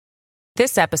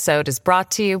This episode is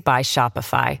brought to you by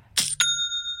Shopify.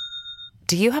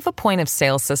 Do you have a point of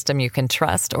sale system you can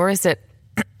trust, or is it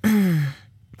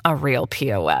a real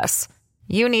POS?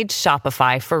 You need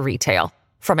Shopify for retail.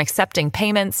 From accepting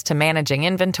payments to managing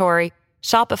inventory,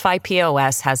 Shopify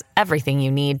POS has everything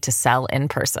you need to sell in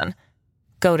person.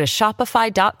 Go to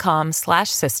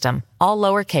shopify.com/system, all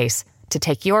lowercase, to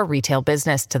take your retail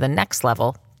business to the next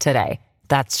level today.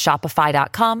 That's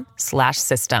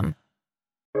shopify.com/system.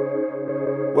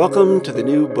 Welcome to the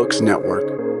New Books Network.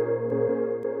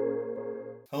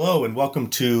 Hello, and welcome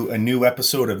to a new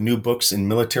episode of New Books in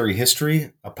Military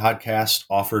History, a podcast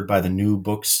offered by the New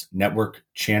Books Network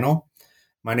channel.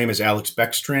 My name is Alex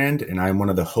Beckstrand, and I'm one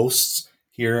of the hosts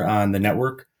here on the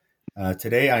network.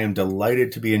 Today, I am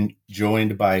delighted to be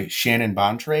joined by Shannon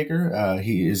Bontrager.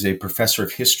 He is a professor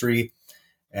of history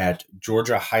at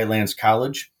Georgia Highlands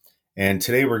College, and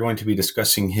today we're going to be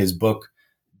discussing his book,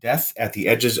 Death at the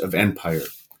Edges of Empire: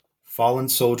 Fallen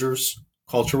Soldiers,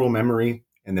 Cultural Memory,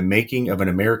 and the Making of an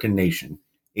American Nation,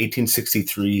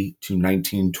 1863 to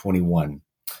 1921.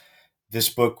 This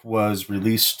book was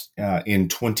released in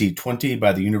 2020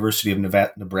 by the University of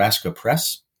Nebraska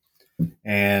Press.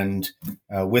 And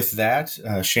with that,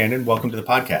 Shannon, welcome to the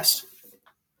podcast.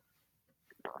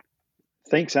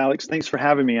 Thanks, Alex. Thanks for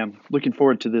having me. I'm looking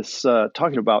forward to this,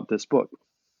 talking about this book.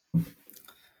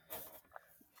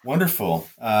 Wonderful.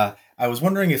 I was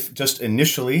wondering if just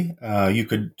initially you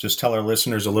could just tell our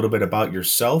listeners a little bit about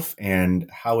yourself and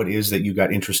how it is that you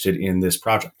got interested in this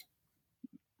project.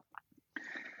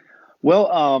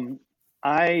 Well,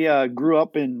 I grew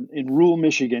up in rural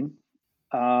Michigan.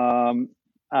 I'm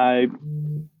a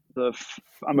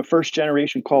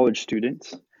first-generation college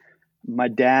student. My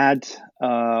dad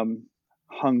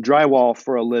hung drywall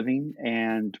for a living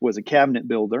and was a cabinet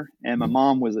builder, and my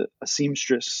mom was a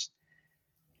seamstress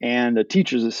and a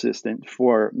teacher's assistant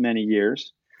for many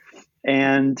years.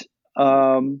 And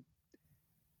I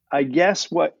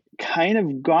guess what kind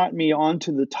of got me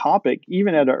onto the topic,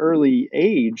 even at an early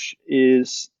age,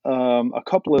 is a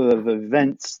couple of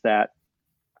events that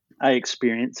I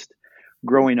experienced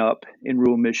growing up in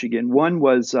rural Michigan. One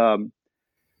was the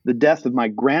death of my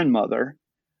grandmother,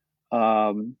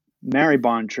 Mary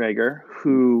Bontrager,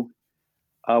 who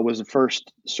was the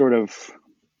first sort of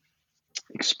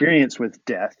experience with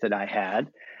death that I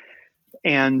had.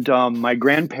 And my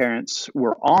grandparents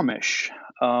were Amish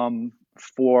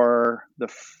for the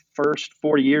first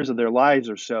 40 years of their lives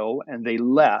or so, and they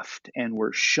left and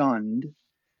were shunned.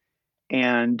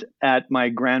 And at my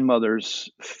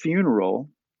grandmother's funeral,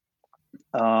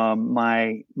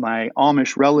 my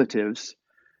Amish relatives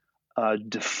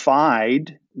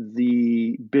defied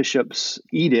the bishop's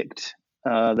edict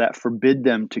that forbid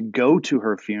them to go to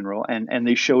her funeral, and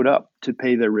they showed up to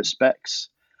pay their respects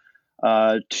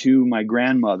to my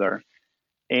grandmother.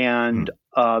 And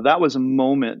that was a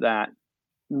moment that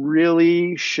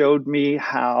really showed me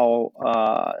how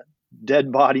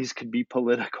dead bodies could be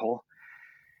political.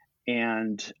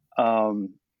 And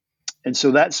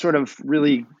so that sort of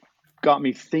really got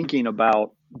me thinking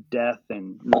about death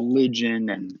and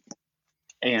religion,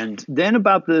 and then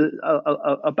about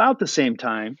the same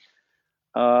time,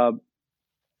 of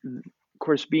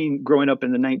course, growing up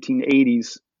in the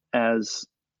 1980s as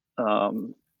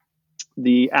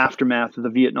the aftermath of the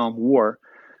Vietnam War,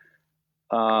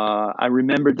 I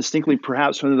remember distinctly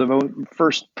perhaps one of the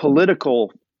first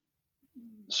political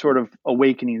sort of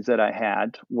awakenings that I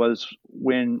had was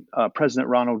when President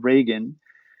Ronald Reagan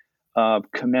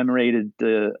commemorated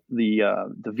the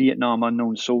Vietnam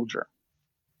Unknown Soldier.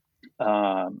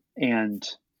 And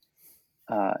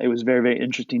it was very, very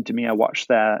interesting to me. I watched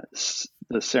the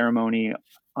ceremony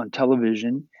on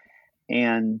television,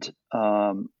 and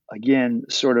again,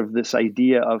 sort of this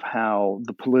idea of how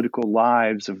the political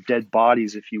lives of dead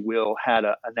bodies, if you will, had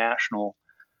a national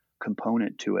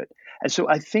component to it. And so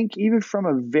I think even from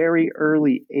a very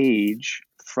early age,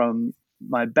 from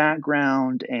my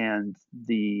background and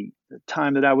the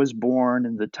time that I was born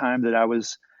and the time that I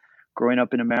was growing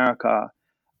up in America,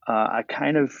 I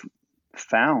kind of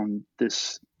found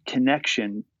this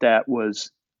connection that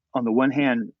was, on the one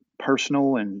hand,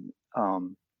 personal and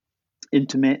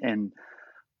intimate, and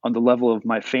on the level of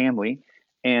my family.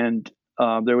 And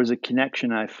there was a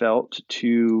connection I felt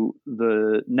to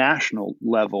the national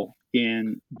level,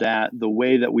 in that the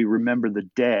way that we remember the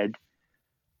dead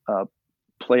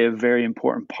play a very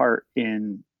important part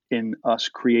in us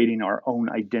creating our own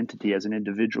identity as an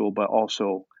individual, but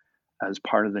also as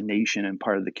part of the nation and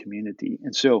part of the community.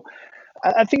 And so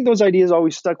I think those ideas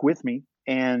always stuck with me.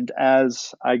 And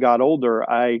as I got older,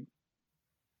 I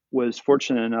was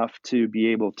fortunate enough to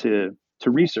be able to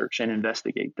research and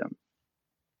investigate them.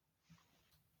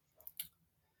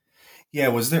 Yeah,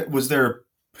 was there a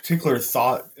particular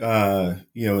thought,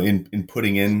 in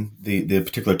putting in the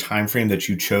particular time frame that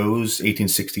you chose,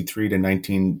 1863 to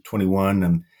 1921?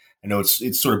 And I know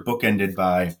it's sort of bookended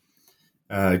by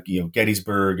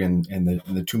Gettysburg and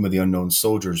the Tomb of the Unknown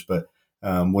Soldiers, but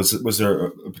was there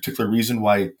a particular reason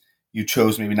why you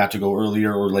chose maybe not to go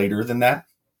earlier or later than that,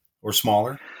 or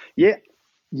smaller? Yeah,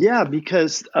 yeah,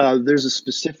 because there's a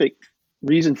specific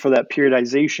reason for that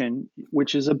periodization,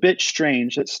 which is a bit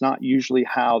strange. That's not usually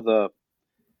how the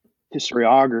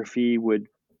historiography would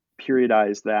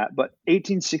periodize that. But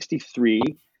 1863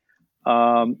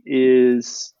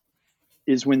 is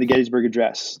when the Gettysburg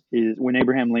Address is when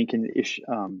Abraham Lincoln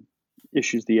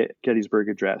issues the Gettysburg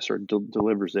Address or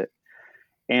delivers it,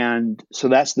 and so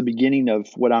that's the beginning of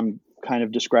what I'm kind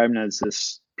of describing as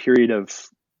this period of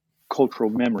cultural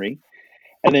memory.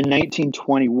 And then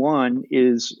 1921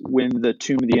 is when the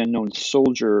Tomb of the Unknown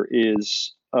Soldier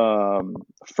is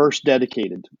first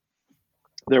dedicated.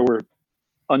 There were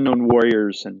unknown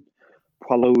warriors and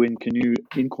poilus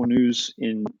inconnus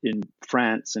in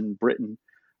France and Britain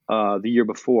the year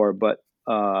before, but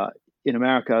in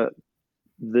America,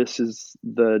 this is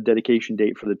the dedication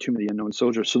date for the Tomb of the Unknown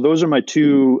Soldier. So those are my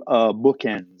two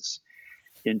bookends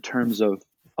in terms of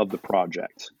the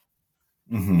project.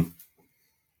 Mm-hmm.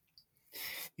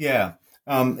 Yeah.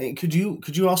 Could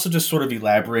you also just sort of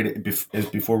elaborate it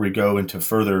before we go into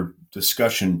further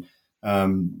discussion,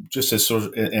 just as sort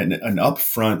of an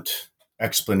upfront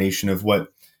explanation of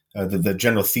what the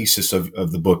general thesis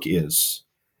of the book is?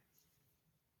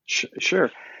 Sure.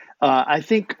 I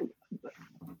think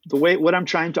what I'm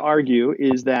trying to argue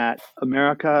is that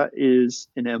America is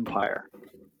an empire.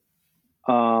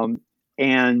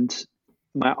 And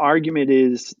my argument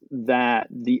is that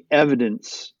the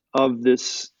evidence of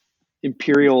this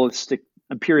imperialistic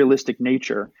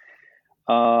nature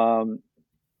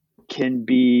can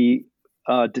be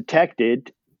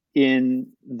detected in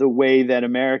the way that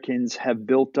Americans have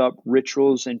built up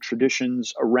rituals and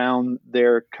traditions around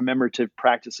their commemorative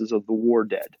practices of the war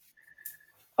dead.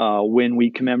 When we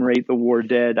commemorate the war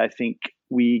dead, I think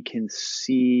we can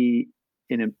see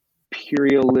an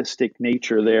imperialistic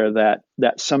nature there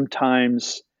that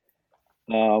sometimes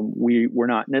we're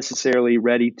not necessarily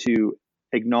ready to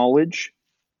acknowledge.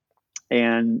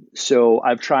 And so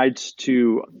I've tried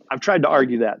to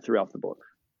argue that throughout the book.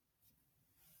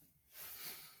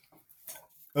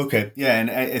 Okay, yeah,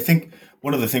 and I think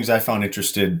one of the things I found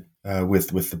interested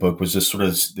with the book was just sort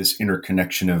of this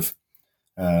interconnection of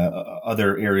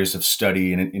other areas of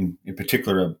study, and in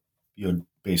particular,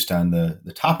 based on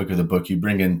the topic of the book, you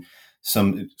bring in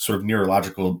some sort of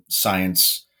neurological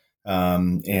science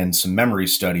and some memory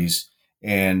studies,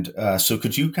 and so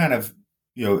could you kind of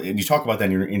and you talk about that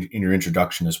in your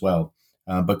introduction as well,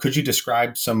 but could you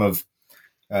describe some of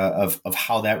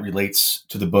how that relates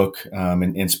to the book,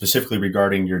 and specifically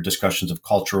regarding your discussions of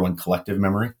cultural and collective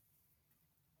memory?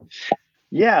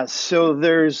 Yeah, so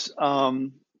there's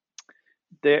for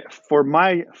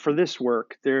this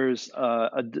work there's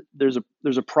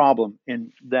a problem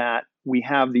in that we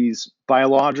have these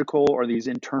biological or these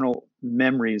internal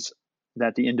memories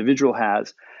that the individual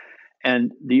has,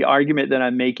 and the argument that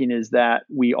I'm making is that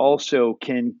we also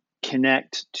can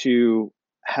connect to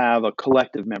have a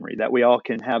collective memory, that we all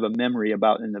can have a memory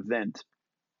about an event.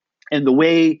 And the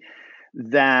way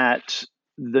that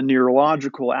the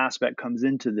neurological aspect comes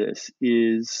into this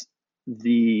is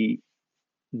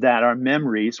that our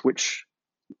memories, which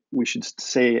we should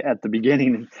say at the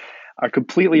beginning, are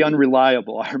completely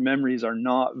unreliable. Our memories are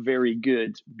not very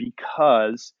good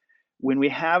because when we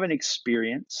have an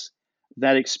experience,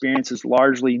 that experience is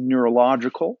largely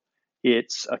neurological.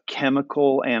 It's a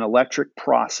chemical and electric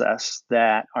process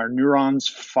that our neurons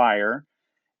fire,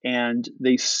 and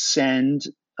they send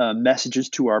messages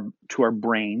to our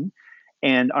brain,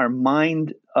 and our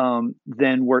mind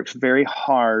then works very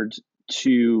hard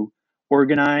to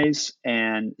organize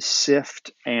and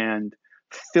sift and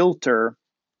filter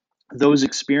those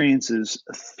experiences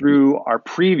through our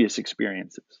previous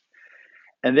experiences.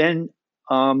 And then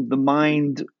the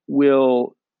mind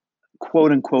will,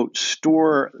 quote unquote,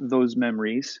 store those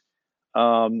memories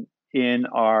in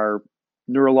our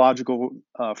neurological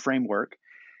framework.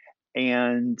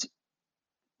 And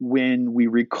when we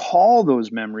recall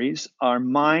those memories, our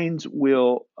minds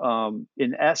will,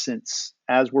 in essence,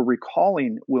 as we're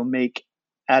recalling, will make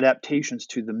adaptations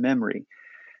to the memory.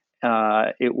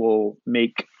 It will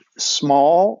make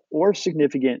small or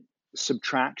significant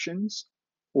subtractions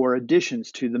or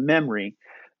additions to the memory,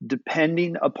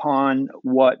 depending upon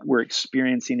what we're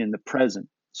experiencing in the present.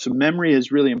 So memory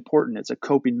is really important. It's a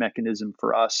coping mechanism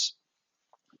for us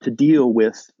to deal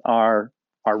with our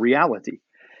reality.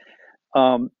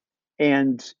 Um,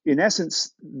 and in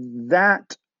essence,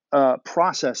 that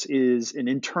process is an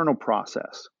internal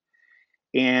process,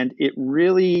 and it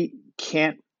really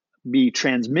can't be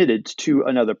transmitted to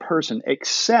another person,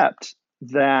 except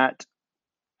that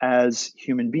as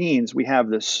human beings, we have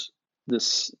this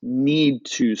need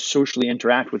to socially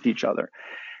interact with each other.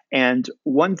 And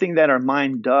one thing that our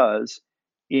mind does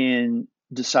in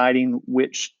deciding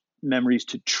which memories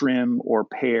to trim or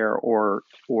pair or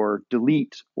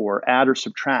delete or add or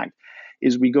subtract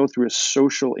is we go through a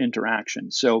social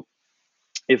interaction. So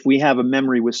if we have a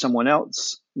memory with someone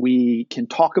else, we can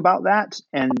talk about that,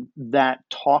 and that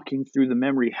talking through the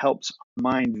memory helps our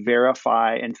mind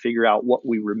verify and figure out what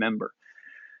we remember.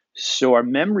 So our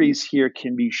memories here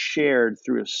can be shared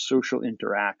through a social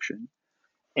interaction.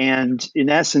 And in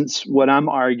essence, what I'm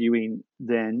arguing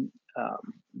then,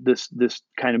 this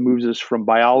kind of moves us from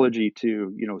biology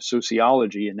to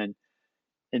sociology, and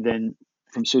then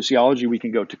from sociology we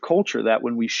can go to culture. That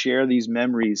when we share these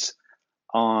memories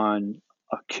on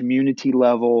a community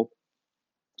level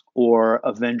or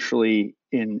eventually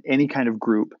in any kind of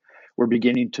group, we're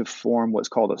beginning to form what's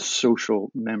called a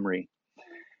social memory.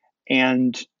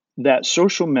 And that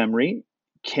social memory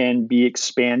can be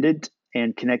expanded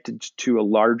and connected to a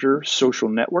larger social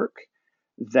network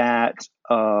that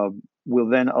will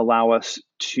then allow us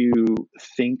to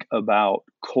think about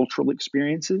cultural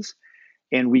experiences.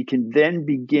 And we can then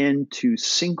begin to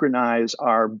synchronize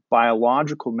our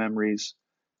biological memories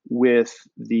with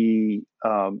the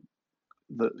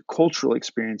cultural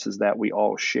experiences that we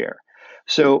all share.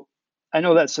 So I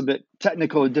know that's a bit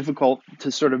technical and difficult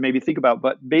to sort of maybe think about,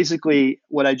 but basically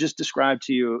what I just described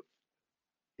to you,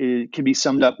 it can be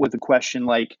summed up with a question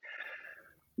like,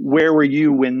 where were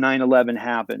you when 9/11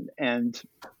 happened? And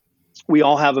we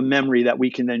all have a memory that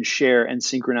we can then share and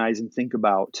synchronize and think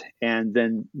about. And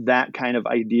then that kind of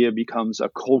idea becomes a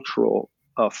cultural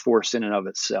force in and of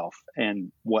itself.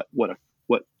 And what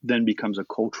then becomes a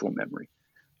cultural memory.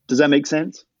 Does that make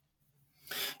sense?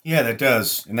 Yeah, that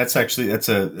does, and that's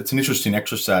an interesting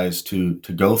exercise to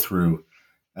go through.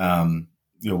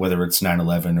 Whether it's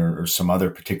 9/11 or some other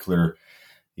particular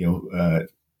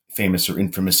famous or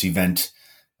infamous event,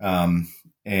 and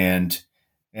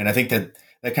I think that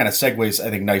kind of segues, I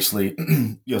think, nicely.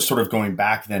 Sort of going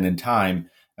back then in time.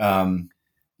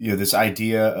 This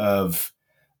idea of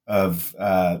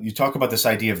you talk about this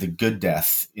idea of the good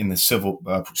death in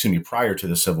the prior to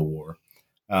the Civil War.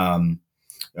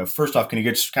 First off, can you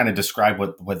just kind of describe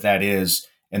what that is,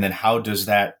 and then how does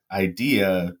that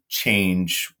idea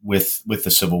change with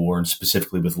the Civil War and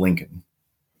specifically with Lincoln?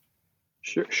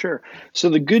 Sure. So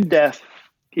the good death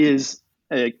is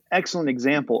an excellent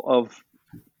example of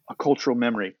a cultural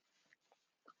memory.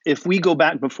 If we go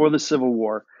back before the Civil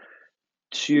War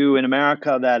to an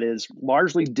America that is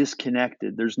largely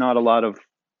disconnected, there's not a lot of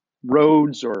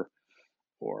roads or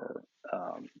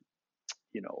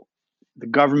the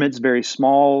government's very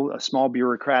small, a small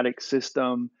bureaucratic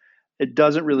system. It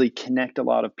doesn't really connect a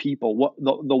lot of people.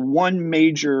 The one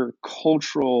major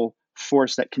cultural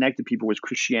force that connected people was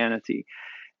Christianity,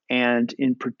 and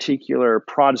in particular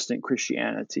Protestant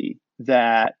Christianity,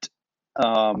 that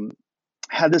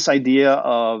had this idea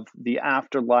of the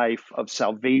afterlife, of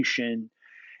salvation.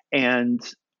 And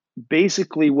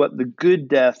basically what the good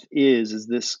death is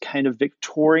this kind of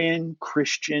Victorian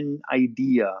Christian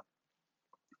idea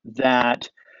that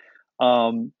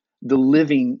the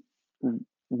living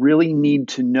really need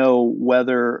to know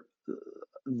whether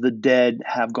the dead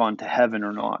have gone to heaven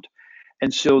or not.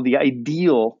 And so the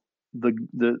ideal,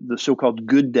 the so-called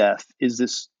good death, is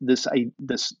this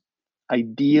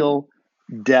ideal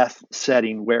death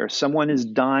setting where someone is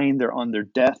dying, they're on their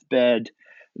deathbed,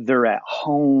 they're at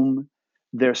home,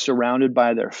 they're surrounded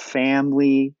by their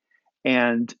family,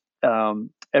 and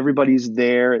everybody's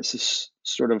there. It's this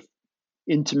sort of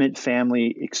intimate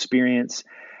family experience.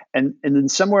 And then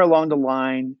somewhere along the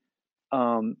line,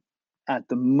 at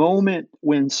the moment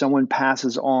when someone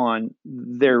passes on,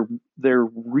 they're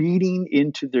reading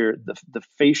into the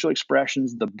facial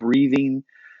expressions, the breathing,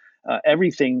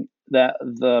 everything that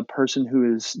the person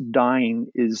who is dying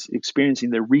is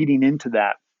experiencing. They're reading into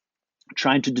that,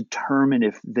 trying to determine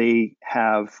if they've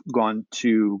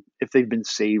been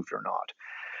saved or not.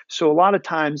 So a lot of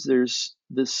times there's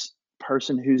this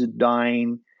person who's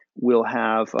dying will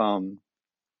have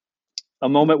a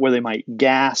moment where they might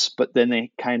gasp, but then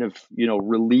they kind of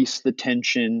release the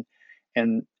tension,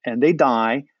 and they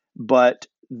die. But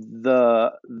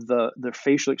the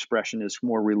facial expression is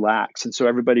more relaxed, and so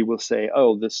everybody will say,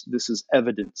 "Oh, this is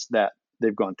evidence that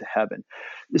they've gone to heaven."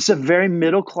 It's a very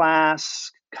middle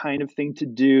class kind of thing to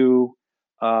do,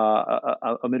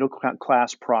 a middle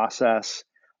class process.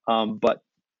 but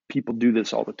people do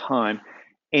this all the time.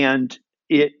 And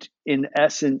it, in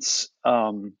essence,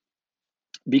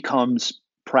 becomes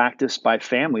practiced by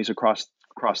families across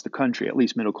the country, at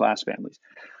least middle class families.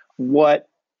 What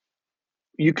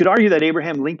you could argue that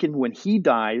Abraham Lincoln, when he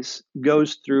dies,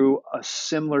 goes through a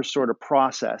similar sort of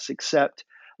process, except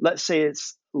let's say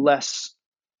it's less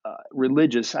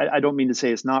religious. I don't mean to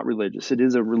say it's not religious. It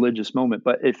is a religious moment.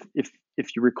 But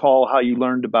if you recall how you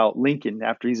learned about Lincoln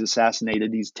after he's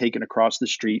assassinated, he's taken across the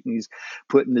street and he's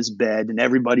put in his bed and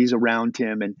everybody's around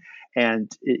him,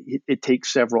 and it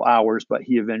takes several hours, but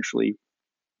he eventually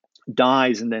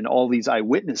dies, and then all these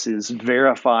eyewitnesses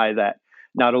verify that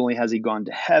not only has he gone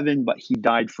to heaven, but he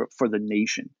died for the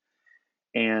nation.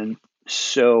 And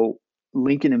so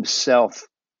Lincoln himself,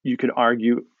 you could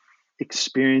argue,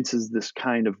 experiences this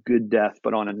kind of good death,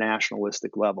 but on a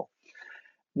nationalistic level.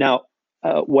 Now,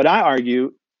 what I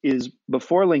argue is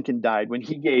before Lincoln died, when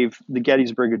he gave the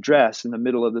Gettysburg Address in the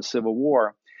middle of the Civil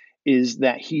War, is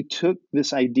that he took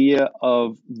this idea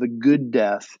of the good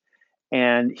death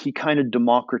and he kind of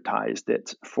democratized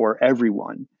it for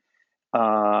everyone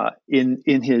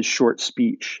in his short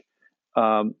speech.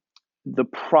 The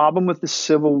problem with the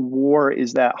Civil War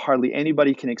is that hardly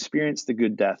anybody can experience the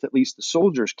good death. At least the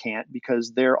soldiers can't,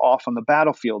 because they're off on the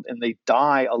battlefield and they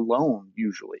die alone,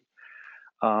 usually,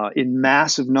 in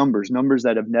massive numbers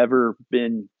that have never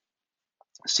been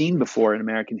seen before in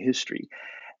American history.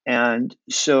 And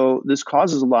so this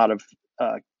causes a lot of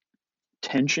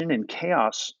tension and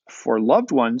chaos for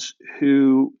loved ones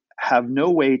who have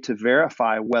no way to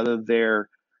verify whether their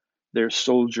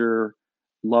soldier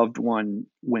loved one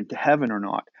went to heaven or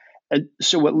not. And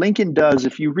so what Lincoln does,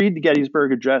 if you read the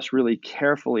Gettysburg Address really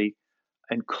carefully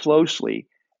and closely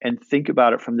and think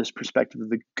about it from this perspective of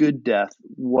the good death,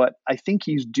 what I think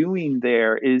he's doing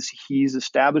there is he's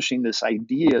establishing this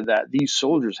idea that these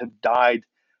soldiers have died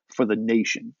for the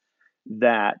nation,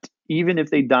 that even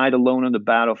if they died alone on the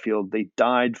battlefield, they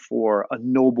died for a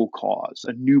noble cause,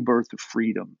 a new birth of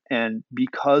freedom. And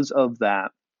because of that,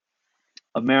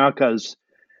 Americans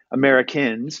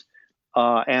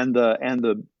and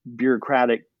the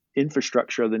bureaucratic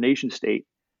infrastructure of the nation state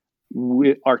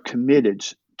are committed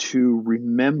to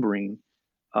remembering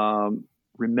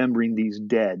these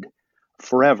dead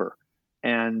forever.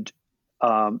 And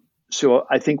so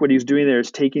I think what he's doing there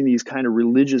is taking these kind of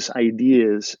religious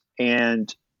ideas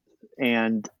and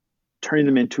turning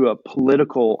them into a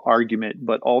political argument,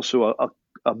 but also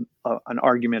an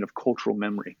argument of cultural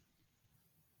memory.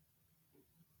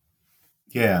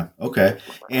 Yeah. Okay.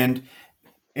 And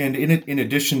in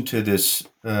addition to this,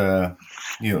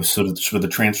 sort of the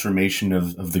transformation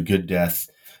of the good death,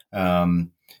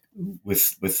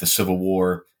 with the Civil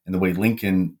War and the way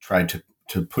Lincoln tried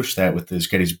to push that with his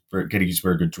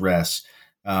Gettysburg Address,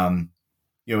 in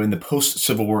the post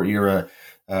Civil War era,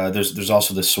 there's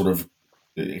also this sort of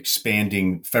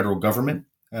expanding federal government,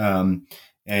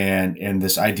 and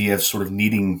this idea of sort of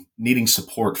needing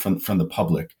support from the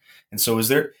public. And so is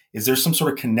there some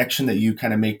sort of connection that you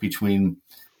kind of make between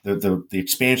the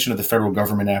expansion of the federal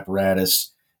government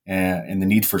apparatus and the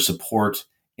need for support,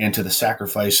 and to the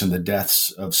sacrifice and the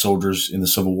deaths of soldiers in the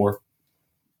Civil War?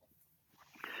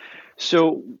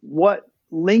 So what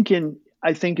Lincoln,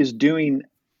 I think, is doing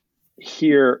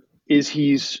here is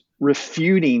he's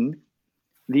refuting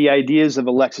the ideas of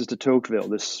Alexis de Tocqueville,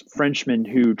 this Frenchman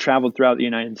who traveled throughout the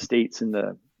United States in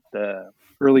the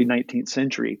early 19th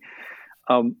century.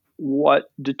 What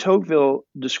de Tocqueville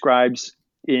describes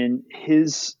in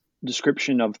his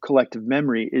description of collective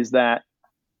memory is that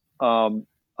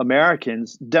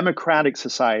Americans, democratic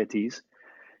societies,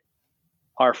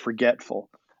 are forgetful.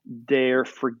 They're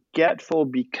forgetful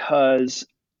because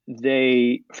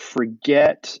they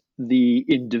forget the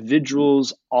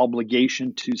individual's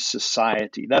obligation to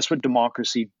society. That's what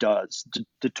democracy does,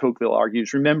 de Tocqueville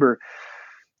argues. Remember,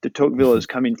 de Tocqueville is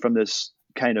coming from this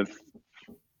kind of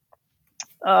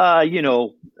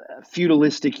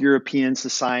feudalistic European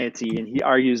society. And he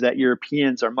argues that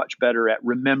Europeans are much better at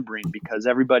remembering because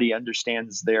everybody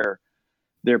understands their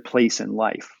place in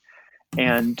life.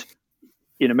 And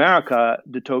in America,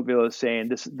 de Tocqueville is saying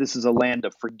this is a land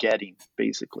of forgetting,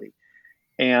 basically.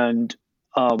 And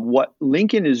what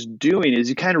Lincoln is doing is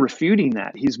he's kind of refuting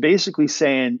that. He's basically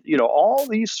saying, all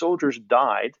these soldiers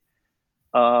died,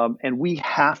 and we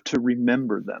have to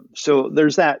remember them. So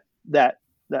there's that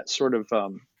sort of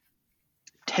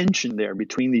tension there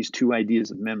between these two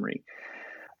ideas of memory.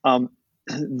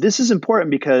 This is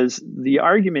important because the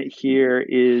argument here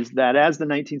is that as the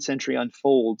 19th century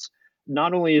unfolds,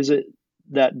 not only is it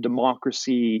that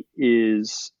democracy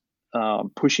is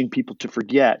pushing people to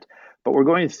forget, but we're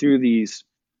going through these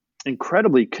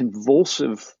incredibly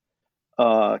convulsive,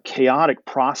 chaotic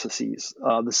processes.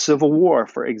 The Civil War,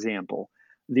 for example,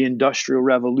 the Industrial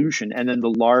Revolution, and then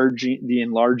the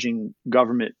enlarging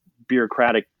government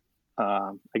bureaucratic,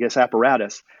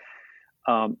 apparatus,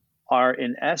 are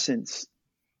in essence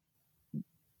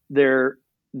the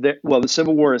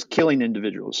Civil War is killing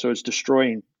individuals, so it's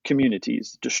destroying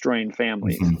communities, destroying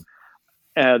families.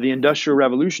 Mm-hmm. The Industrial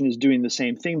Revolution is doing the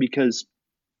same thing because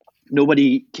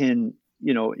nobody can,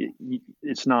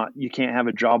 it's not, you can't have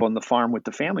a job on the farm with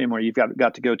the family anymore. You've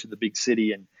got to go to the big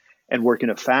city and work in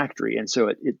a factory. And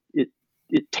so it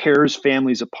tears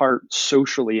families apart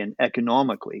socially and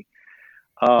economically.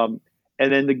 And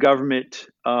then the government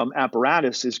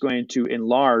apparatus is going to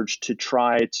enlarge to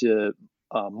try to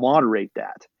moderate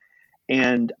that.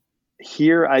 And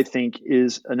here, I think,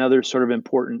 is another sort of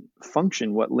important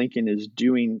function. What Lincoln is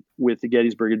doing with the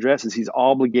Gettysburg Address is he's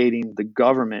obligating the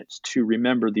government to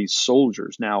remember these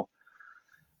soldiers. Now,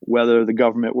 whether the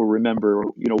government will remember,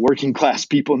 working class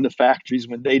people in the factories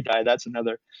when they die, that's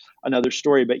another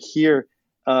story. But here,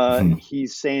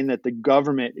 he's saying that the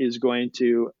government is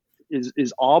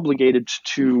obligated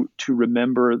to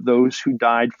remember those who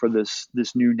died for this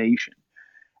new nation.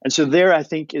 And so there, I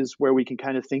think, is where we can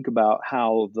kind of think about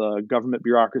how the government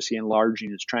bureaucracy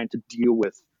enlarging is trying to deal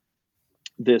with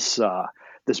this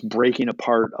breaking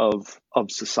apart of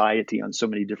society on so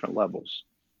many different levels.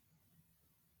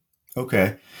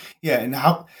 Okay, yeah, and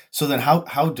how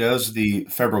does the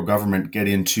federal government get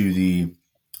into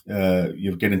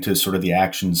sort of the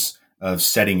actions of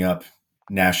setting up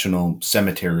national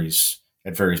cemeteries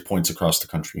at various points across the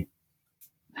country?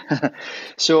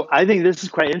 So I think this is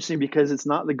quite interesting because it's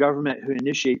not the government who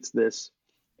initiates this.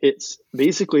 It's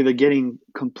basically they're getting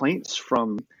complaints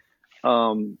from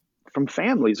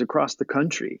families across the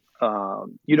country.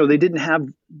 They didn't have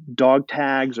dog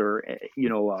tags or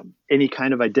any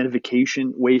kind of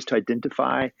ways to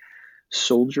identify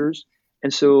soldiers,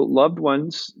 and so loved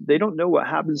ones, they don't know what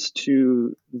happens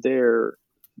to their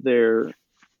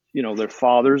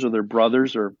fathers or their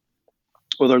brothers or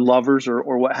their lovers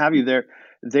or what have you.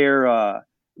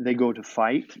 They go to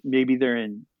fight. Maybe they're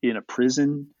in a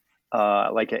prison,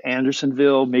 like at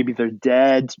Andersonville. Maybe they're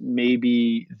dead.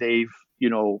 Maybe they've,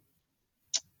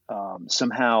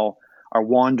 somehow are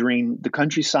wandering the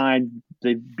countryside.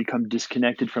 They've become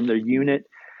disconnected from their unit.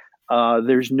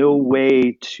 There's no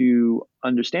way to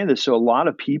understand this. So a lot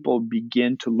of people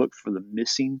begin to look for the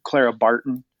missing. Clara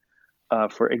Barton,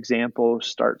 for example,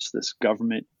 starts this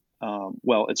government.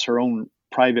 It's her own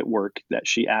private work that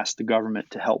she asked the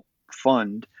government to help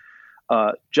fund,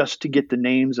 just to get the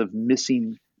names of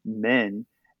missing men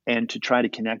and to try to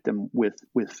connect them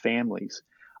with families.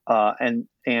 And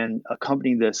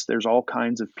accompanying this, there's all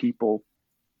kinds of people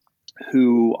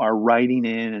who are writing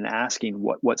in and asking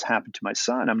what's happened to my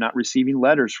son. I'm not receiving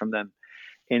letters from them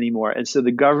anymore. And so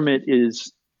the government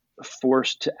is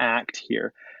forced to act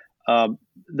here.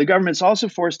 The government's also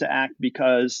forced to act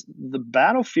because the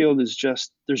battlefield there's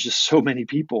just so many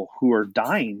people who are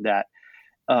dying that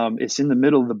it's in the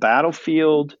middle of the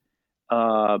battlefield.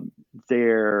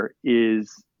 There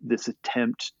is this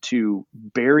attempt to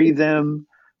bury them,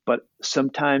 but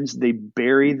sometimes they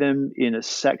bury them in a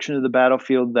section of the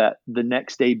battlefield that the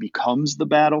next day becomes the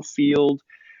battlefield.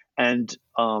 And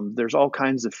there's all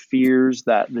kinds of fears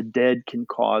that the dead can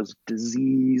cause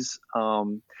disease.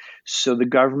 So the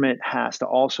government has to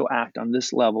also act on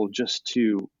this level just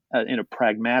to, in a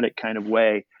pragmatic kind of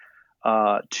way,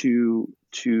 to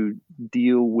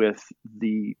deal with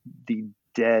the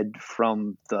dead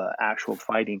from the actual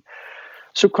fighting.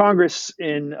 So Congress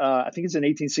I think it's in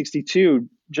 1862,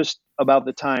 just about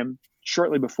the time,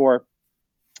 shortly before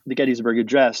the Gettysburg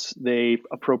Address, they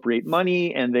appropriate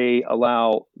money and they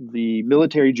allow the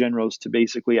military generals to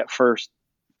basically at first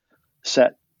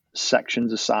set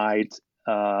sections aside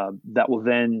that will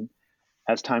then,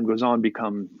 as time goes on,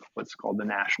 become what's called the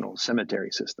national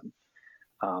cemetery system.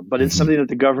 But it's something that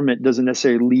the government doesn't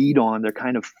necessarily lead on. They're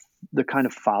kind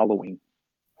of following.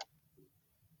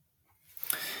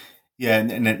 Yeah,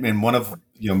 and one of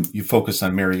you focus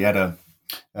on Marietta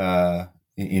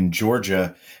in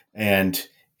Georgia, and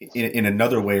in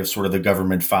another way of sort of the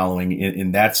government following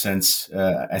in that sense,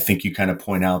 I think you kind of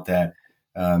point out that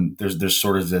there's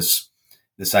sort of this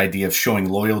idea of showing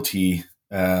loyalty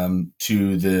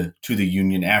to the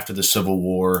Union after the Civil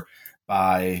War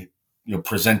by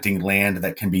presenting land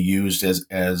that can be used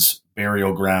as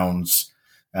burial grounds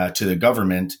to the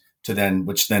government,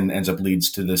 which then ends up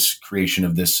leads to this creation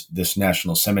of this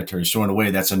national cemetery. So in a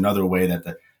way, that's another way that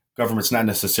the government's not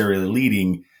necessarily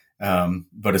leading,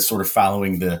 but it's sort of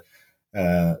following the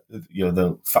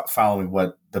following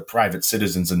what the private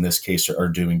citizens in this case are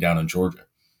doing down in Georgia.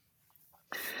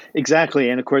 Exactly.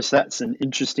 And of course, that's an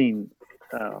interesting,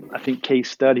 I think, case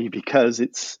study because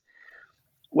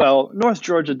North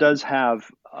Georgia does have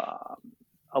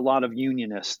a lot of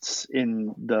Unionists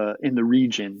in the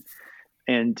region.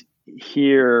 And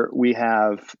here we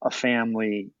have a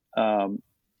family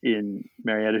in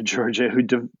Marietta, Georgia, who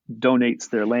donates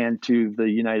their land to the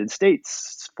United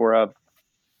States for a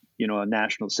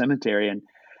national cemetery, and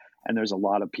there's a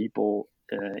lot of people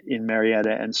in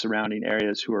Marietta and surrounding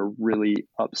areas who are really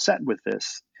upset with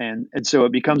this, and so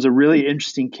it becomes a really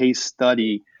interesting case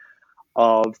study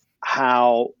of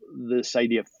how this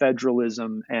idea of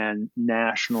federalism and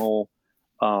national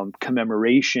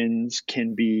commemorations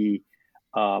can be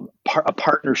a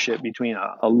partnership between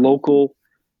a local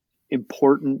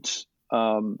important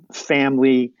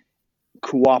family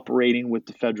cooperating with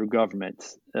the federal government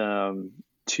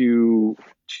to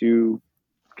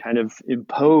kind of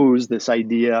impose this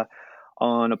idea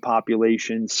on a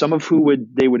population, some of who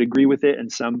they would agree with it,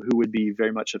 and some who would be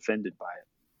very much offended by it.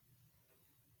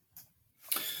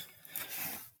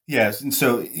 Yes, and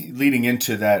so leading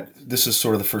into that, this is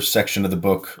sort of the first section of the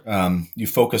book. You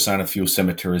focus on a few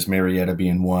cemeteries, Marietta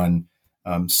being one,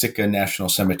 Sitka National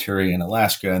Cemetery in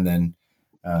Alaska, and then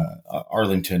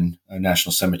Arlington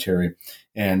National Cemetery.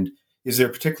 And is there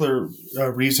a particular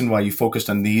reason why you focused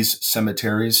on these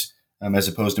cemeteries as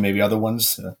opposed to maybe other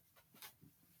ones?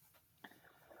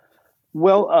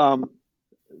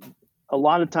 A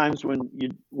lot of times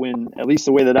when at least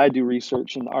the way that I do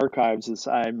research in the archives is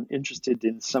I'm interested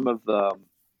in some of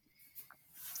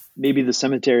maybe the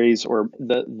cemeteries or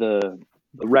the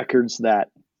records that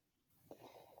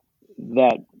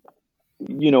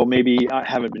maybe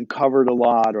haven't been covered a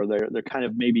lot, or they're kind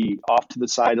of maybe off to the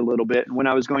side a little bit. And when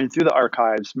I was going through the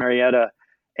archives, Marietta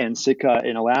and Sitka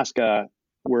in Alaska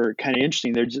were kind of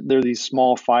interesting. They're these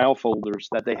small file folders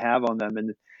that they have on them,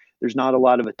 and there's not a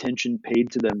lot of attention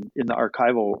paid to them in the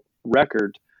archival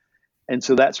record. And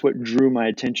so that's what drew my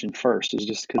attention first, is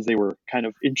just because they were kind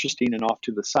of interesting and off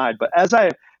to the side. But as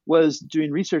I was doing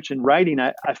research and writing,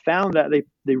 I found that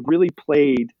they really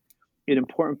played an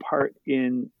important part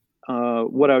in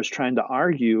what I was trying to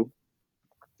argue.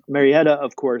 Marietta,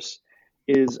 of course,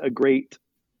 is a great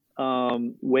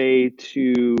way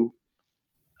to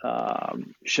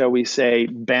shall we say,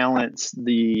 balance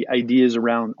the ideas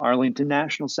around Arlington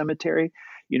National Cemetery.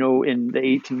 In the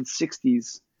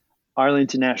 1860s,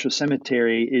 Arlington National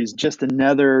Cemetery is just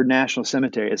another national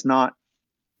cemetery. It's not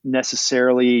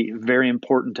necessarily very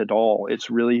important at all. It's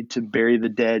really to bury the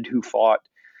dead who fought,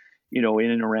 in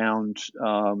and around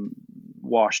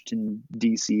Washington,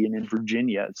 D.C. and in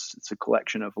Virginia. It's a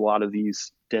collection of a lot of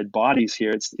these dead bodies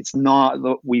here. It's not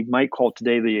what we might call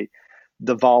today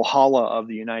the Valhalla of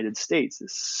the United States,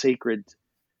 this sacred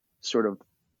sort of,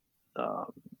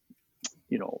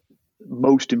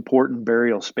 most important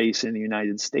burial space in the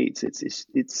United States.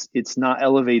 It's not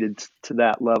elevated to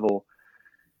that level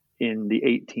in the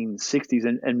 1860s,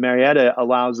 and Marietta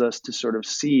allows us to sort of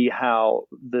see how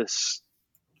this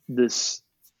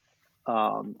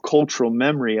cultural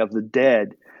memory of the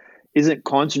dead isn't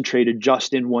concentrated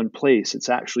just in one place. It's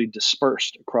actually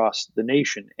dispersed across the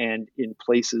nation, and in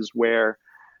places where,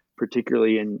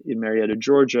 particularly in Marietta,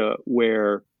 Georgia,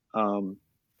 where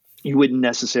you wouldn't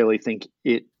necessarily think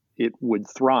it would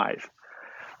thrive.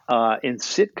 In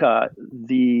Sitka,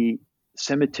 the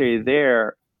cemetery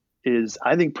there is,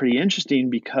 I think, pretty interesting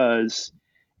because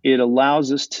it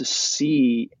allows us to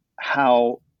see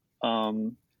how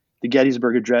the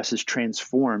Gettysburg Address is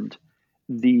transformed.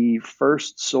 The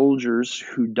first soldiers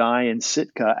who die in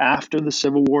Sitka after the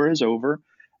Civil War is over,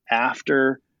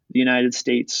 after the United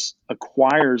States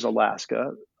acquires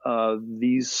Alaska,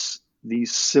 these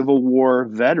Civil War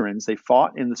veterans, they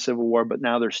fought in the Civil War, but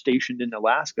now they're stationed in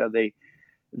Alaska. They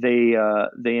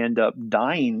end up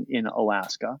dying in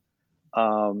Alaska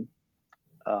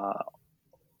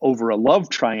over a love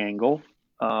triangle.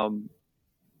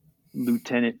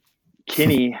 Lieutenant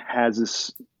Kinney has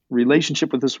this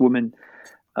relationship with this woman,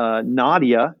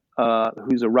 Nadia,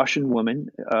 who's a Russian woman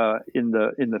in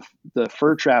the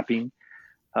fur trapping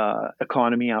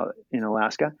economy out in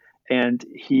Alaska, and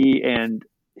he and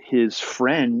his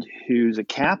friend, who's a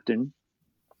captain,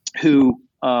 who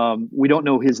we don't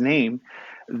know his name,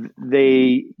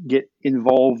 they get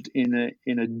involved in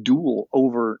a duel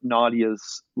over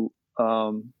Nadia's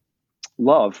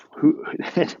love.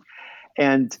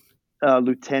 And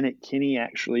Lieutenant Kinney,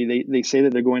 actually, they say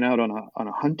that they're going out on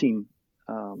a hunting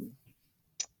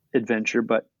adventure,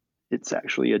 but it's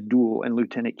actually a duel, and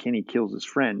Lieutenant Kinney kills his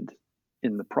friend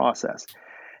in the process.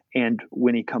 And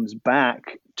when he comes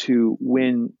back to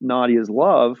win Nadia's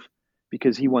love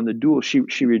because he won the duel.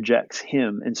 She rejects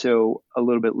him, and so a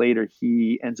little bit later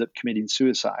he ends up committing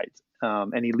suicide,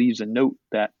 and he leaves a note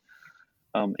that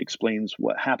explains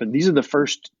what happened. These are the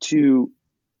first two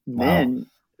men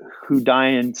who die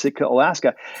in Sitka,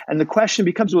 Alaska, and the question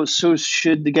becomes: well, so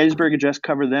should the Gettysburg Address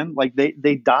cover them? Like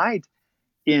they died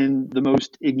in the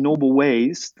most ignoble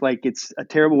ways. Like it's a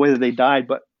terrible way that they died,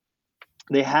 but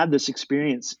they had this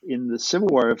experience in the Civil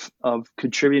War of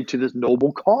contributing to this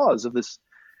noble cause of this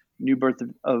new birth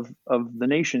of the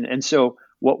nation. And so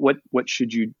what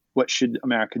should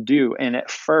America do? And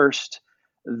at first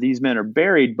these men are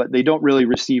buried, but they don't really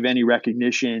receive any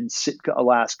recognition. Sitka,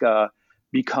 Alaska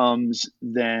becomes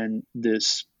then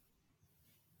this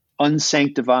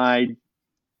unsanctified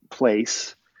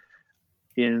place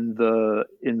in the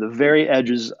very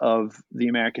edges of the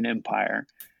American empire.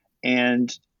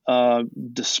 And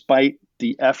despite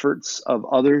the efforts of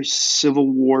other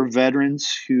Civil War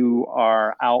veterans who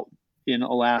are out in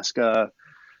Alaska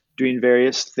doing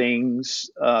various things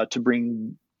to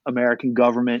bring American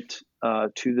government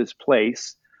to this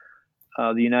place,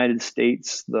 the United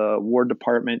States, the War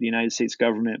Department, the United States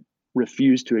government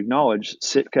refused to acknowledge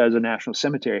Sitka as a national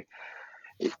cemetery.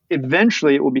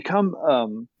 Eventually, it will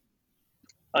become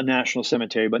a national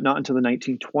cemetery, but not until the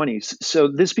 1920s. So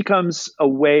this becomes a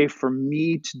way for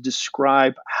me to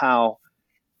describe how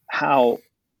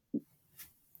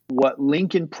what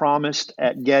Lincoln promised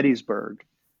at Gettysburg,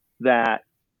 that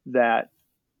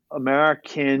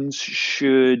Americans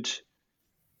should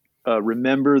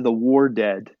remember the war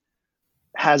dead,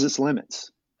 has its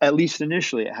limits. At least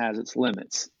initially, it has its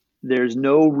limits. There's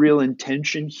no real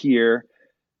intention here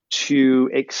to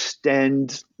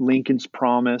extend Lincoln's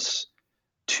promise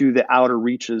to the outer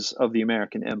reaches of the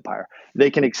American empire. They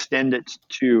can extend it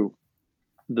to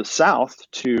the south,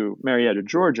 to Marietta,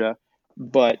 Georgia,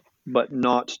 but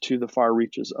not to the far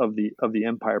reaches of the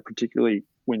empire, particularly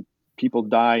when people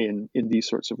die in these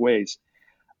sorts of ways.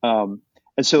 And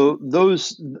so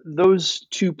those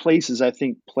two places, I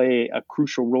think, play a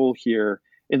crucial role here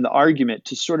in the argument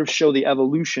to sort of show the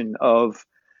evolution of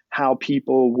how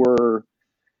people were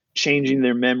changing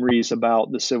their memories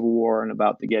about the Civil War and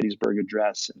about the Gettysburg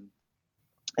Address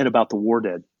and about the war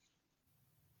dead.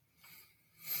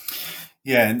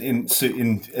 Yeah, and so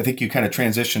I think you kind of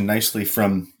transitioned nicely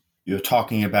from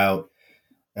talking about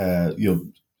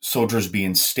soldiers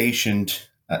being stationed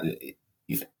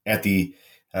at the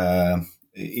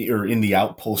or in the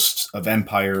outposts of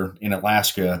empire in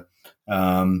Alaska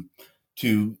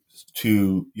to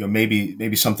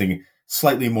maybe something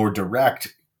slightly more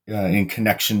direct in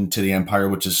connection to the empire,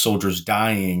 which is soldiers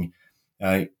dying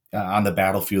on the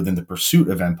battlefield in the pursuit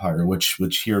of empire, which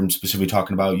here I'm specifically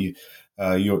talking about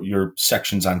your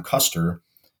sections on Custer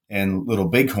and Little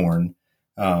Bighorn.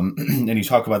 And you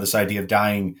talk about this idea of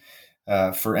dying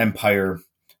for empire.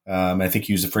 I think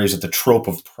you use the phrase at the trope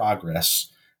of progress.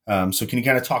 So can you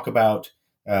kind of talk about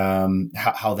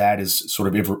how that is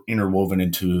sort of interwoven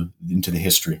into the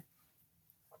history?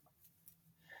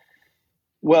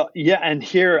 Well, yeah, and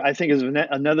here I think is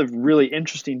another really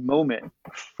interesting moment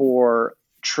for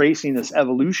tracing this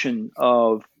evolution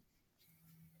of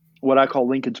what I call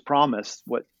Lincoln's promise,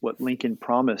 what Lincoln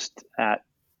promised at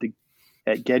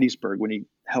Gettysburg when he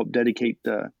helped dedicate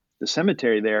the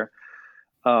cemetery there.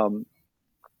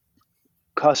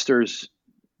 Custer's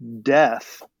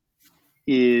death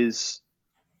is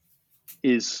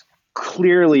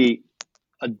clearly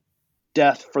a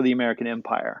death for the American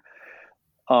empire.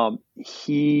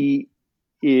 He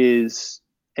is,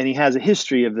 and he has a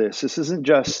history of this. This isn't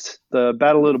just the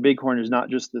Battle of Little Bighorn is not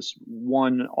just this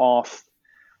one-off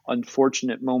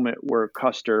unfortunate moment where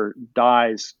Custer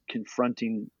dies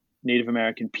confronting Native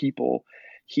American people.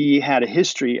 He had a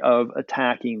history of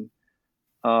attacking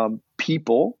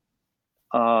people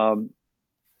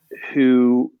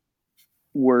who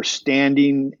were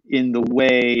standing in the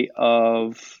way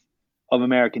of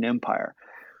American empire.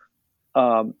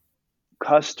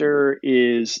 Custer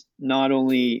is not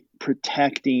only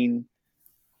protecting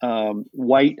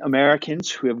white Americans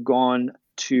who have gone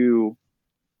to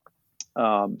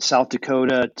South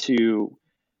Dakota to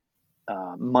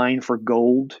mine for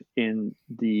gold in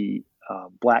the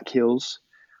Black Hills,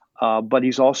 but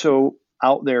he's also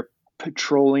out there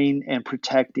patrolling and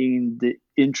protecting the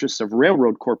interests of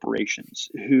railroad corporations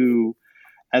who,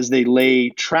 as they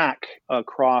lay track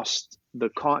across the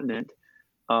continent,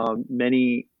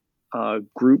 many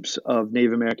groups of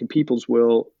Native American peoples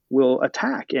will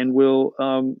attack and will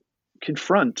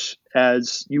confront,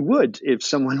 as you would if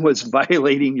someone was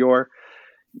violating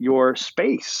your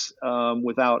space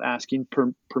without asking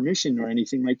permission or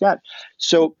anything like that.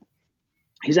 So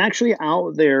he's actually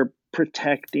out there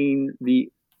protecting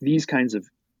these kinds of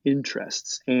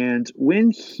interests. And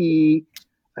when he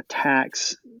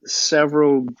attacks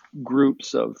several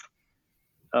groups of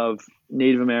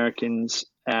Native Americans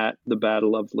at the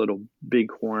Battle of Little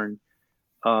Bighorn,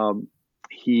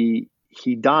 he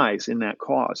dies in that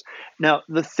cause. Now,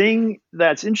 the thing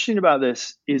that's interesting about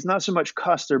this is not so much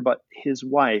Custer, but his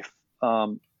wife,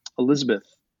 Elizabeth.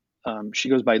 She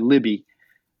goes by Libby.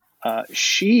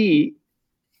 She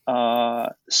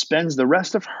spends the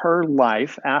rest of her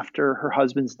life after her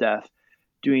husband's death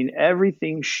doing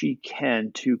everything she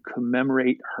can to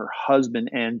commemorate her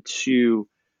husband and to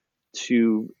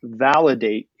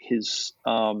validate his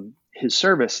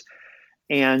service.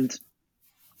 And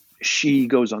she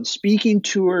goes on speaking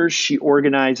tours. She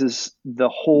organizes the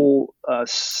whole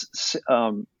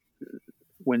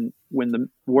when the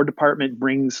War Department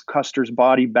brings Custer's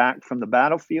body back from the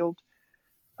battlefield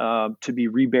to be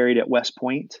reburied at West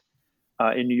Point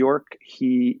in New York.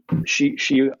 She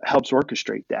helps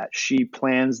orchestrate that. She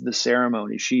plans the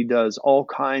ceremony. She does all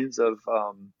kinds of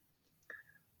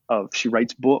she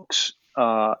writes books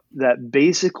that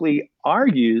basically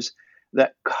argues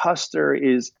that Custer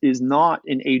is not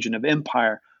an agent of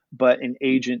empire, but an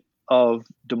agent of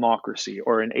democracy,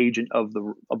 or an agent of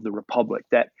the republic.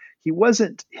 That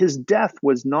his death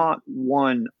was not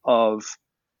one of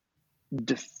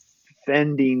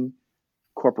defending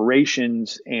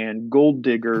corporations and gold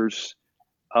diggers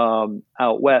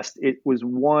out west. It was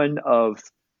one of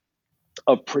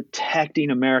protecting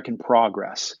American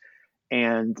progress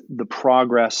and the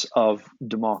progress of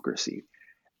democracy.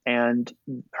 And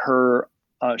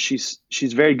she's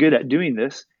very good at doing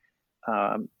this.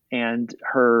 And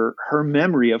her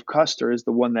memory of Custer is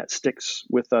the one that sticks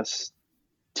with us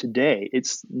today.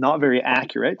 It's not very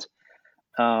accurate.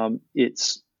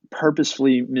 It's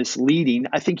purposefully misleading.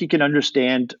 I think you can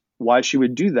understand why she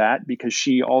would do that, because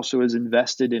she also is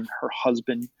invested in her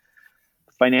husband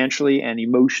financially and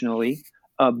emotionally.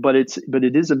 But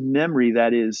it is a memory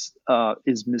that is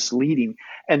misleading.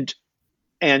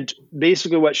 And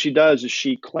basically what she does is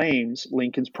she claims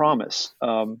Lincoln's promise.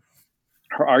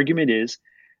 Her argument is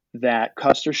that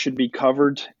Custer should be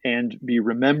covered and be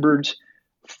remembered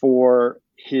for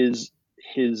his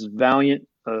valiant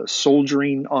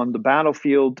soldiering on the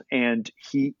battlefield, and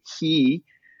he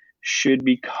should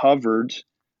be covered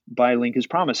by Lincoln's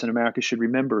promise, and America should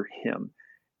remember him.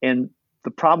 And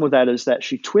the problem with that is that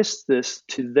she twists this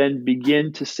to then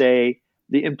begin to say,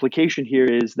 the implication here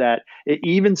is that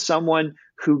even someone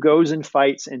who goes and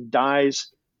fights and dies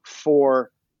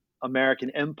for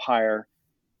American empire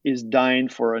is dying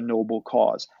for a noble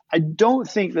cause. I don't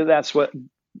think that that's what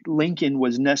Lincoln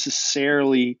was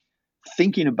necessarily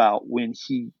thinking about when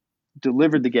he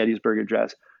delivered the Gettysburg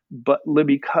Address, but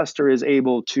Libby Custer is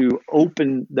able to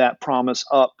open that promise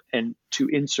up and to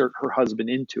insert her husband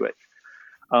into it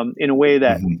in a way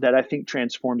that I think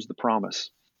transforms the promise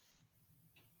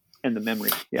and the memory.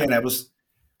 Yeah. And I was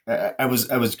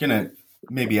gonna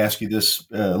maybe ask you this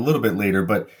a little bit later,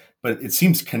 but it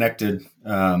seems connected,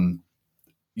 to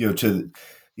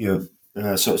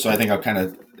so I think I'll kind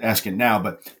of ask it now.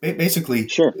 But basically,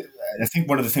 Sure. I think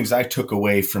one of the things I took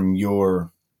away from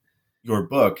your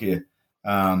book, which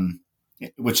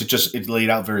it laid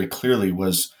out very clearly,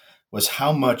 was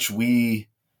how much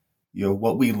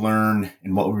what we learn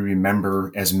and what we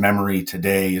remember as memory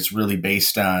today is really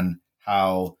based on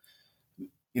how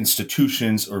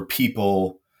institutions or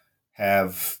people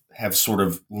have sort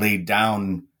of laid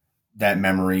down that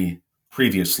memory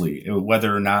previously,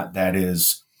 whether or not that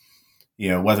is,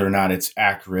 whether or not it's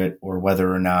accurate, or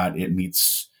whether or not it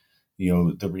meets,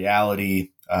 the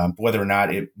reality, whether or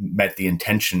not it met the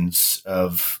intentions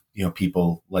of,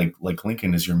 people like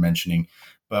Lincoln, as you're mentioning.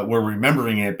 But we're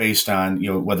remembering it based on,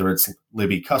 whether it's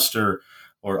Libby Custer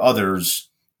or others,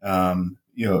 and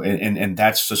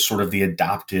that's just sort of the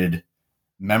adopted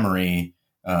memory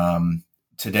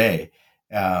today.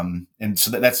 And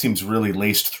so that seems really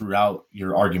laced throughout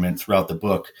your argument, throughout the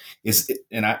book.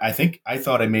 And I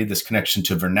thought I made this connection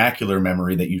to vernacular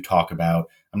memory that you talk about.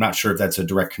 I'm not sure if that's a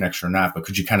direct connection or not, but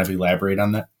could you kind of elaborate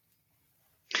on that?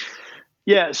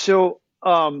 Yeah. So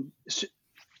I'll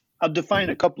define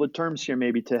a couple of terms here,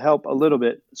 maybe to help a little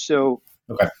bit. So,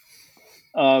 okay.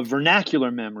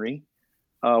 Vernacular memory,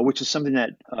 which is something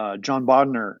that John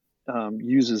Bodner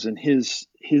uses in his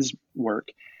work,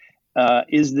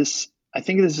 is this. I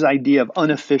think this idea of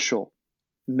unofficial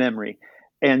memory,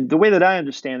 and the way that I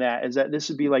understand that is that this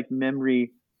would be like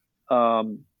memory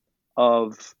of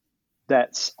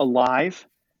that's alive,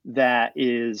 that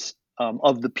is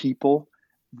of the people,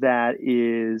 that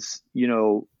is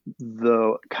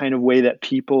the kind of way that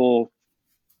people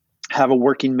have a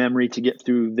working memory to get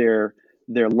through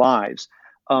their lives.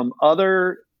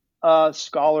 Other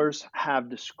scholars have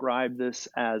described this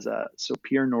as so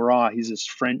Pierre Nora, he's this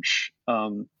French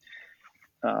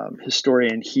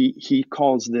historian. He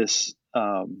calls this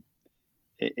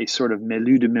a sort of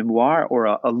milieu de mémoire, or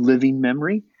a living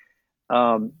memory.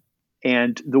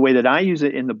 And the way that I use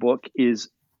it in the book is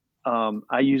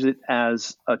I use it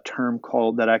as a term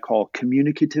that I call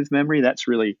communicative memory. That's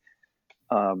really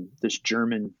this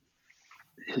German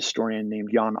historian named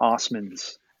Jan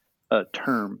Osman's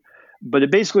term. But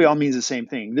it basically all means the same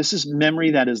thing. This is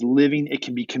memory that is living. It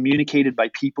can be communicated by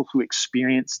people who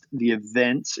experienced the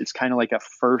events. It's kind of like a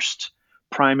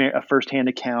first-hand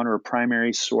account or a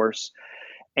primary source.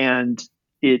 And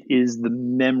it is the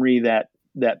memory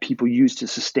that people use to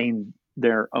sustain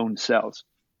their own selves.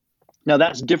 Now,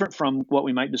 that's different from what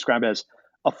we might describe as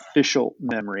official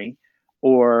memory,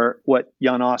 or what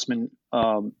Jan Osman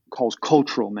calls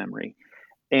cultural memory.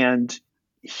 And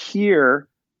here,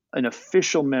 an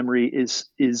official memory is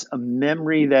a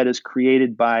memory that is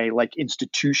created by like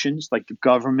institutions like the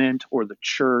government or the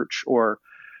church, or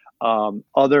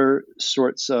other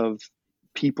sorts of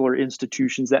people or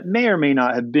institutions that may or may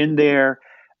not have been there.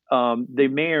 They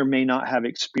may or may not have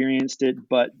experienced it,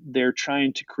 but they're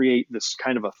trying to create this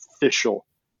kind of official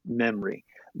memory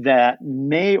that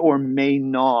may or may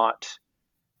not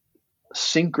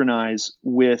synchronize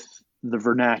with the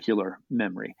vernacular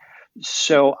memory.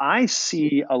 So I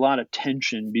see a lot of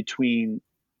tension between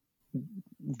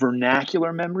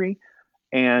vernacular memory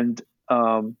and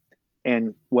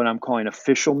what I'm calling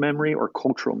official memory or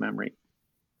cultural memory.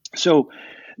 So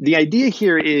the idea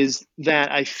here is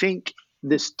that I think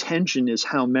this tension is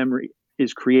how memory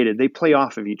is created. They play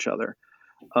off of each other.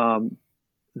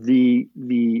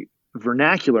 The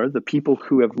vernacular, the people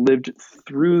who have lived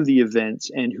through the events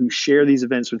and who share these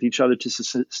events with each other to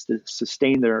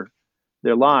sustain their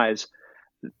lives,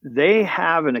 they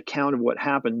have an account of what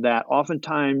happened that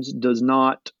oftentimes does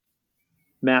not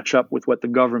match up with what the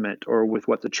government or with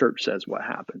what the church says what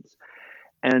happens.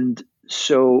 And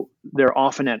so they're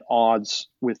often at odds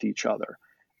with each other.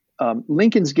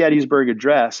 Lincoln's Gettysburg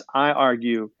Address, I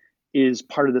argue, is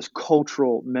part of this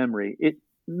cultural memory. It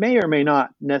may or may not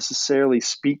necessarily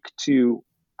speak to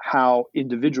how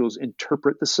individuals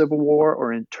interpret the Civil War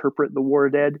or interpret the war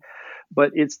dead,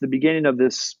 but it's the beginning of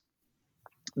this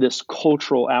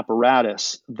cultural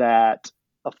apparatus that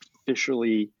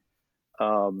officially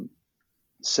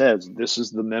says this is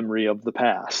the memory of the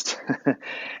past.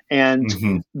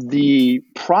 And the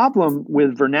problem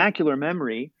with vernacular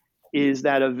memory is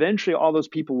that eventually all those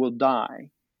people will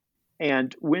die.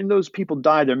 And when those people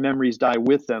die, their memories die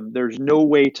with them. There's no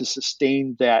way to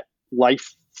sustain that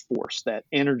life force, that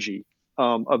energy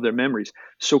of their memories.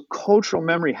 So cultural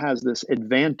memory has this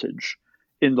advantage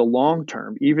in the long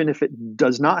term, even if it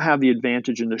does not have the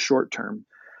advantage in the short term.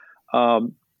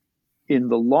 In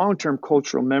the long term,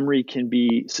 cultural memory can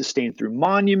be sustained through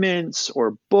monuments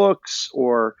or books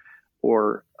or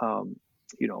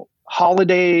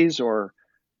holidays or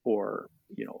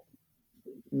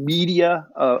media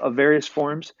of various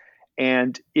forms,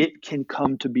 and it can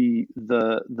come to be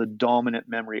the dominant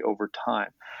memory over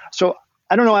time. So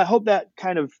I don't know. I hope that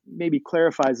kind of maybe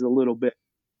clarifies it a little bit.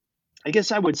 I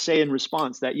guess I would say in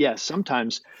response that yes,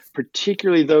 sometimes,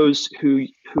 particularly those who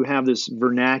have this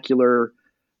vernacular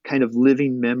kind of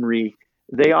living memory,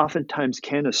 they oftentimes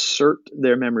can assert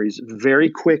their memories very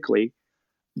quickly,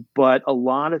 but a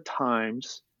lot of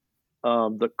times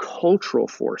the cultural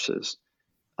forces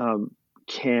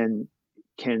can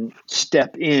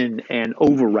step in and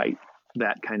overwrite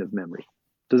that kind of memory.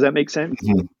 Does that make sense?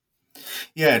 Mm-hmm.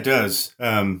 Yeah, it does.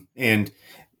 And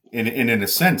in a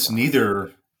sense,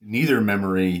 neither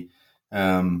memory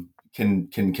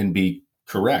can be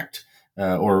correct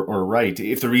or right,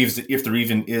 if there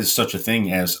even is such a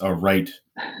thing as a right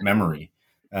memory,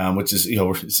 which is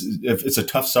it's a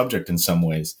tough subject in some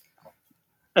ways.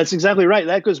 That's exactly right.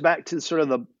 That goes back to sort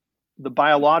of the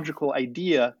biological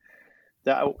idea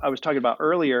that I was talking about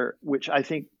earlier, which I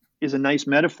think is a nice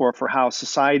metaphor for how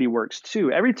society works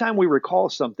too. Every time we recall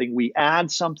something, we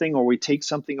add something or we take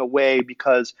something away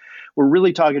because we're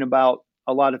really talking about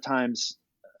a lot of times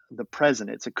the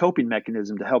present. It's a coping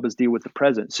mechanism to help us deal with the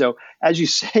present. So as you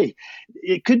say,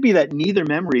 it could be that neither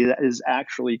memory that is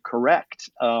actually correct,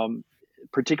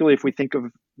 particularly if we think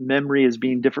of memory as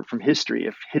being different from history.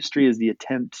 If history is the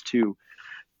attempt to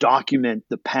document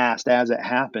the past as it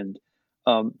happened,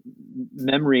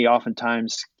 memory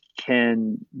oftentimes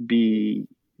can be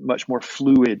much more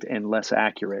fluid and less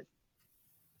accurate.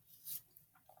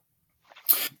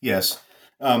 Yes.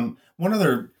 One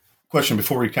other question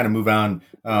before we kind of move on.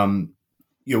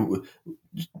 you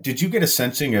did you get a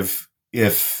sensing of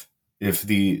if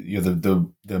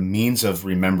the means of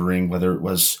remembering, whether it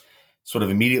was sort of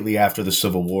immediately after the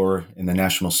Civil War and the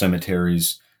national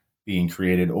cemeteries being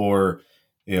created, or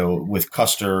with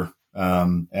Custer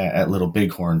at Little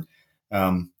Bighorn,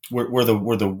 were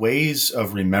the ways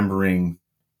of remembering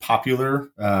popular?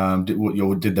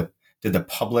 Did the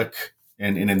public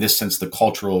and in this sense the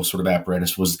cultural sort of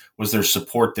apparatus, was there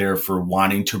support there for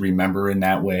wanting to remember in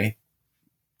that way?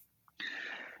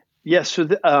 Yes.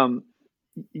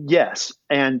 Yes.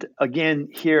 And again,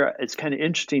 here it's kind of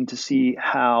interesting to see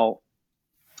how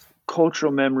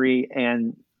cultural memory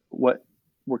and what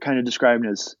we're kind of describing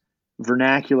as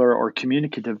vernacular or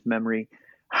communicative memory,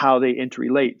 how they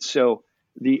interrelate. So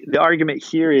the argument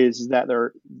here is that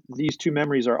these two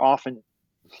memories are often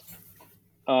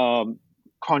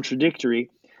contradictory,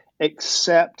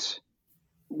 except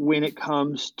when it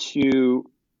comes to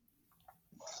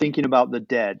thinking about the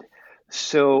dead.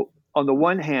 So on the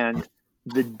one hand,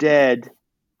 the dead,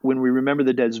 when we remember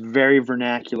the dead, is very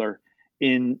vernacular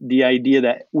in the idea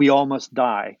that we all must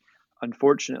die.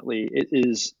 Unfortunately, it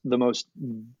is the most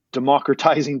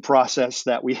democratizing process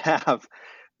that we have,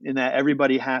 in that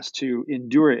everybody has to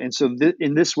endure it. And so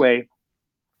in this way,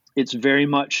 it's very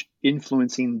much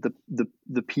influencing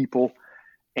the people,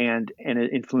 and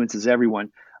it influences everyone.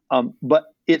 But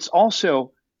it's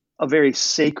also a very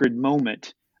sacred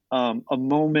moment, a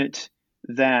moment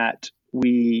that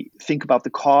we think about the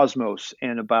cosmos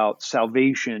and about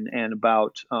salvation and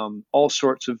about all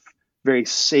sorts of very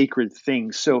sacred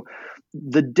things. So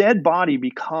the dead body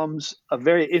becomes a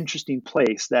very interesting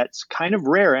place that's kind of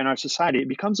rare in our society. It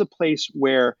becomes a place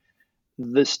where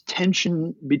this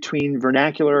tension between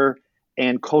vernacular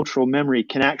and cultural memory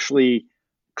can actually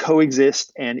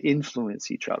coexist and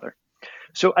influence each other.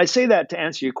 So I say that to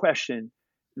answer your question,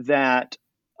 that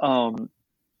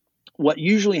what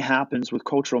usually happens with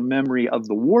cultural memory of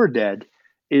the war dead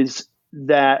is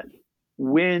that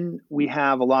when we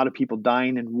have a lot of people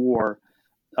dying in war,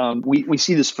 we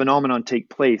see this phenomenon take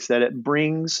place, that it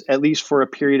brings, at least for a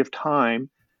period of time,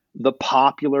 the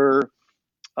popular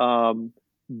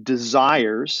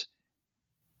desires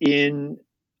into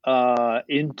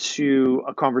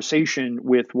a conversation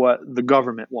with what the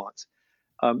government wants.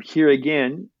 Here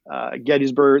again, the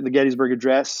Gettysburg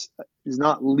Address is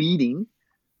not leading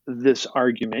this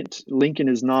argument. Lincoln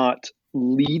is not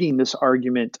leading this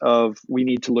argument of we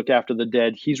need to look after the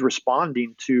dead. He's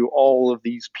responding to all of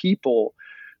these people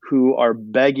who are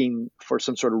begging for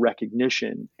some sort of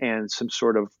recognition and some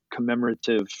sort of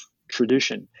commemorative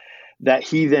tradition that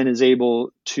he then is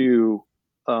able to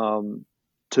not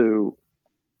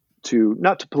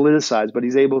to politicize, but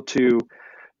he's able to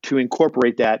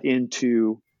incorporate that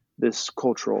into this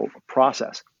cultural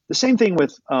process. The same thing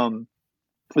with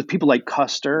people like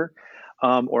Custer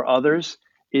or others,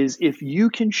 is if you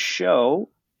can show,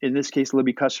 in this case,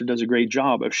 Libby Custer does a great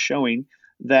job of showing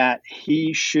that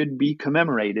he should be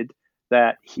commemorated,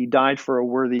 that he died for a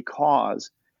worthy cause.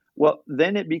 Well,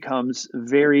 then it becomes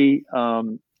very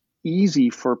easy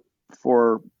for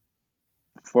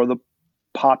the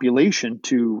population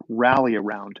to rally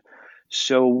around.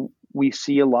 So we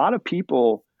see a lot of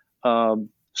people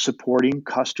supporting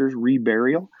Custer's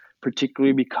reburial,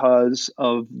 particularly because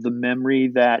of the memory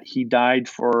that he died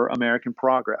for American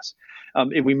progress.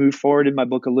 If we move forward in my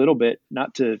book a little bit,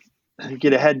 not to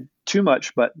get ahead too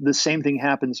much, but the same thing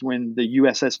happens when the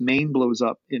USS Maine blows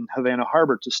up in Havana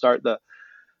Harbor to start the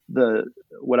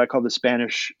what I call the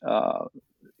Spanish the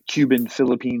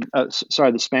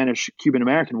Spanish Cuban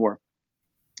American War.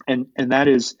 And that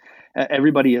is,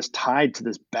 everybody is tied to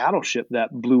this battleship that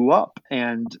blew up,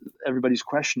 and everybody's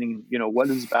questioning, what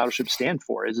does the battleship stand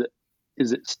for? Does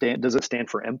it stand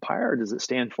for empire? Does it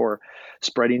stand for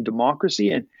spreading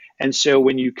democracy? And so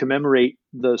when you commemorate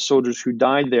the soldiers who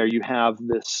died there, you have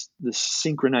this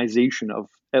synchronization of,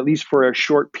 at least for a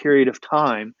short period of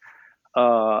time,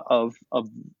 of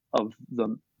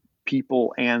the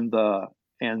people and the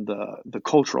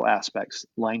cultural aspects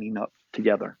lining up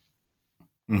together.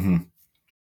 Mm-hmm.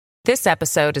 This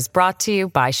episode is brought to you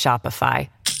by Shopify.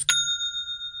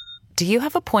 Do you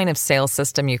have a point of sale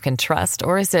system you can trust,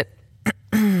 or is it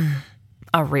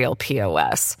a real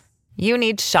POS? You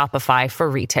need Shopify for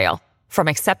retail. From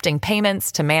accepting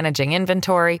payments to managing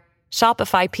inventory,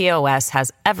 Shopify POS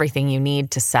has everything you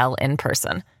need to sell in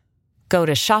person. Go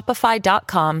to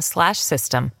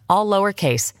shopify.com/system, all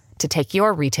lowercase, to take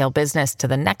your retail business to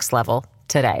the next level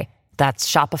today.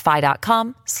 That's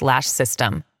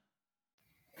shopify.com/system.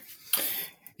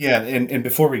 Yeah, and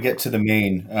before we get to the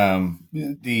main, I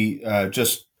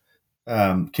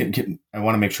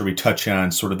want to make sure we touch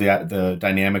on sort of the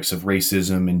dynamics of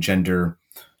racism and gender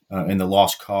and the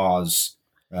lost cause,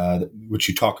 which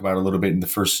you talk about a little bit in the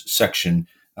first section,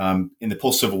 in the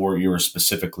post-Civil War era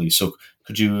specifically. So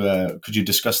could you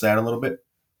discuss that a little bit?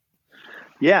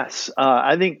 Yes,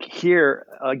 I think here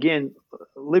again,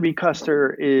 Libby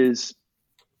Custer is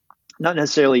not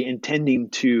necessarily intending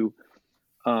to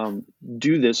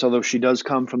do this, although she does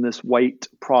come from this white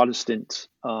Protestant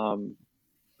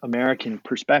American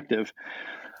perspective.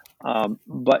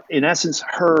 But in essence,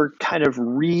 her kind of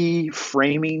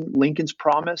reframing Lincoln's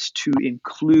promise to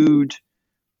include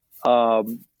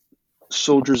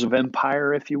soldiers of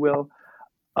empire, if you will,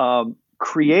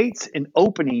 creates an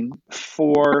opening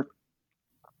for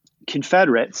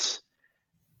Confederates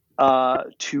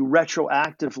to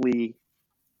retroactively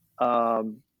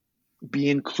be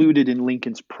included in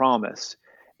Lincoln's promise.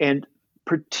 And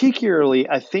particularly,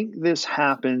 I think this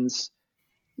happens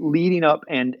leading up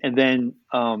and then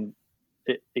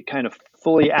it kind of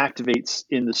fully activates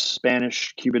in the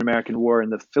Spanish-Cuban-American War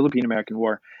and the Philippine-American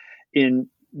War, in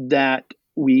that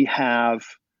we have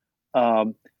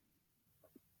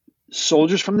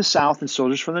soldiers from the South and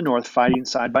soldiers from the North fighting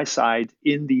side by side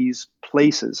in these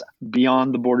places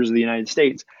beyond the borders of the United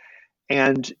States.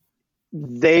 And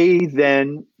they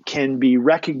then can be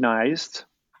recognized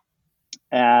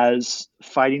as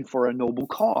fighting for a noble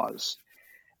cause.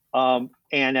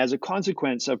 And as a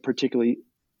consequence of particularly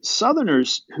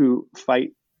Southerners who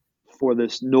fight for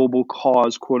this noble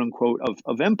cause, quote unquote,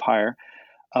 of empire,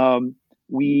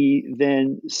 we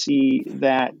then see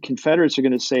that Confederates are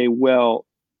going to say, well,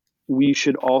 we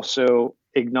should also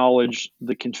acknowledge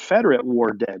the Confederate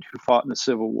war dead who fought in the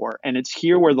Civil War. And it's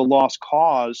here where the lost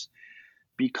cause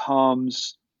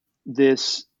becomes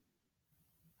this.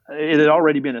 It had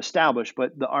already been established,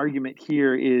 but the argument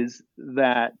here is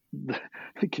that the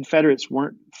Confederates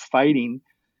weren't fighting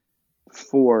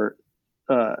for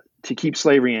to keep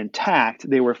slavery intact.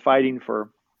 They were fighting for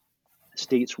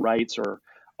states' rights or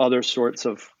other sorts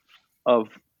of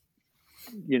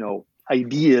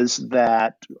ideas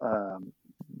that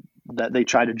that they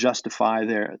try to justify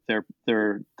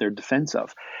their defense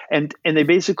of, and they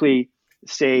basically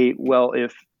say, well,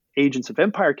 if agents of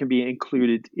empire can be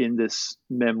included in this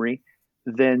memory,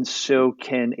 then so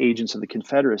can agents of the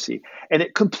Confederacy. And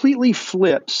it completely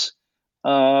flips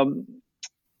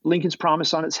Lincoln's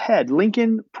promise on its head.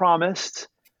 Lincoln promised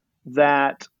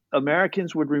that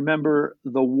Americans would remember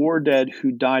the war dead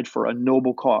who died for a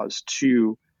noble cause,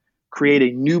 to create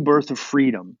a new birth of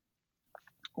freedom,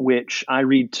 which I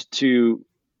read to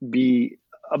be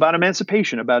about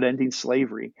emancipation, about ending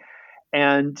slavery.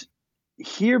 And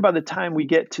here, by the time we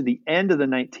get to the end of the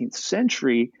 19th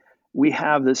century, we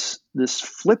have this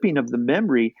flipping of the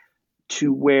memory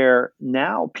to where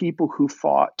now people who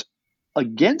fought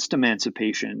against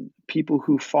emancipation, people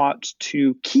who fought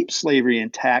to keep slavery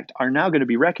intact, are now going to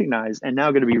be recognized and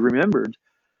now going to be remembered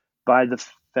by the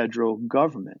federal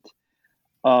government.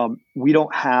 We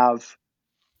don't have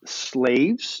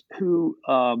slaves who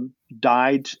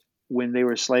died when they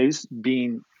were slaves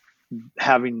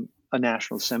having a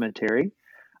national cemetery,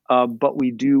 but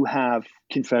we do have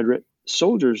Confederate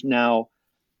soldiers now.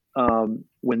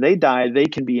 When they die, they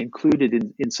can be included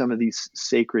in some of these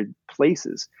sacred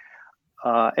places.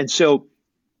 And so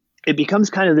it becomes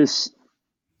kind of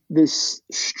this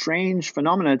strange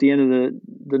phenomenon at the end of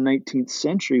the 19th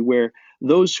century, where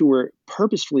those who were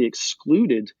purposefully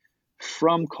excluded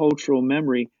from cultural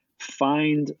memory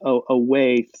find a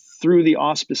way through the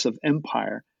auspice of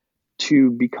empire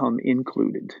to become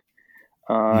included.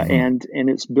 And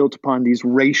it's built upon these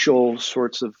racial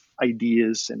sorts of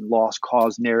ideas and lost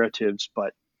cause narratives,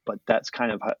 but that's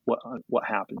kind of what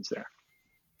happens there.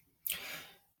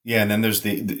 Yeah, and then there's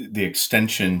the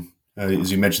extension,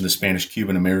 as you mentioned, the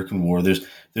Spanish-Cuban-American War. There's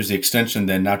the extension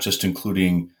then, not just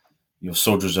including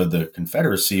soldiers of the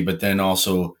Confederacy, but then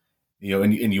also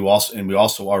and we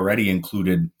also already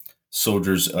included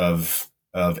soldiers of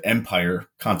empire,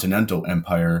 continental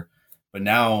empire, but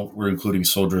now we're including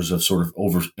soldiers of sort of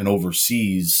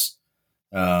overseas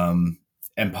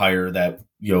empire that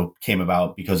came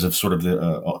about because of sort of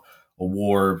a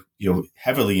war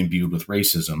heavily imbued with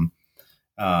racism.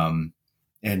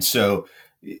 And so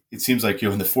it seems like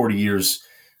in the 40 years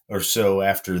or so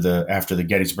after the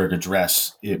Gettysburg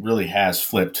Address, it really has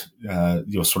flipped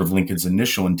sort of Lincoln's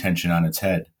initial intention on its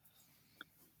head.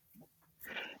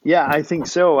 Yeah, I think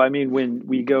so. I mean, when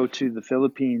we go to the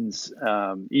Philippines,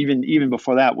 even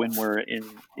before that, when we're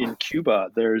in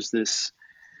Cuba, there's this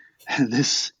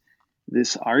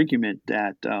argument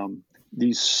that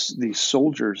these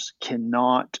soldiers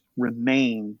cannot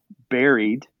remain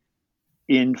buried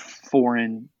in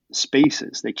foreign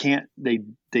spaces. They can't.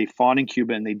 They fought in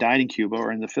Cuba and they died in Cuba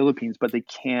or in the Philippines, but they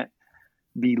can't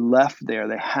be left there.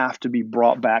 They have to be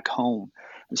brought back home.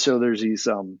 And so there's these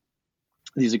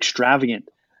extravagant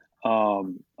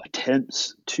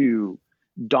attempts to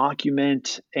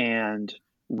document and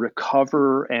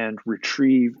recover and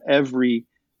retrieve every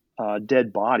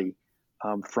dead body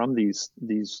from these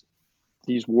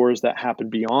wars that happen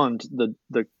beyond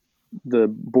the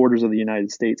borders of the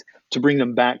United States, to bring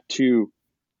them back to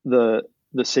the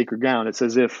sacred ground. It's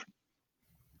as if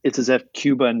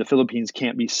Cuba and the Philippines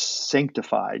can't be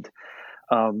sanctified.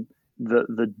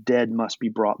 The dead must be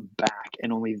brought back,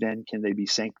 and only then can they be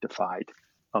sanctified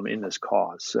in this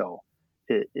cause. So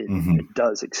it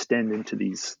does extend into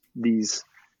these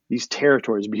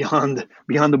territories beyond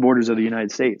the borders of the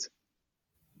United States.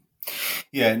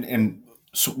 Yeah, and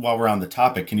so while we're on the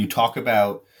topic, can you talk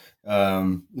about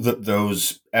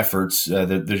those efforts?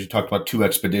 That you talked about 2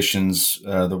 expeditions,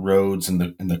 the Rhodes and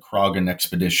the Croghan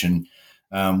expedition,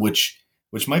 which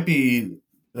might be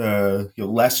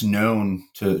less known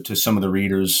to some of the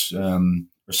readers,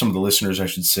 or some of the listeners, I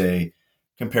should say,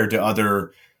 compared to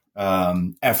other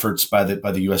efforts by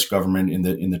the U.S. government in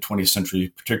the 20th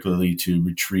century, particularly to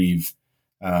retrieve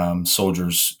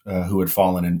soldiers who had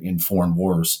fallen in foreign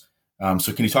wars.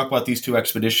 So can you talk about these 2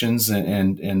 expeditions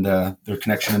and their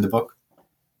connection in the book?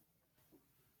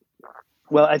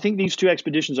 Well, I think these 2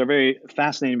 expeditions are very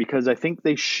fascinating because I think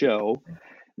they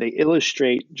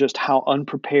illustrate just how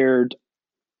unprepared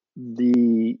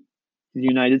the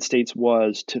United States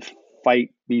was to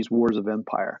fight these wars of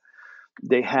empire.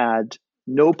 They had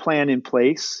no plan in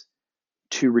place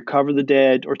to recover the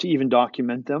dead or to even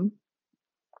document them.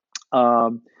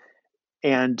 And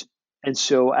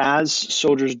so as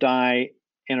soldiers die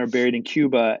and are buried in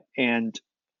Cuba and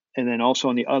then also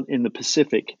in the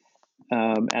Pacific,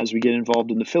 as we get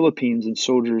involved in the Philippines and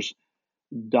soldiers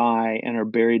die and are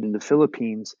buried in the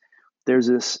Philippines, there's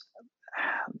this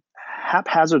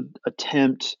haphazard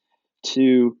attempt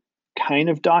to kind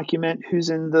of document who's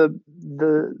in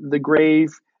the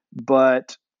grave,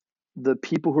 but the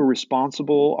people who are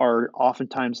responsible are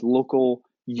oftentimes local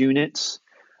units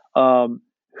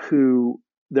who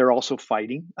they're also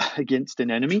fighting against an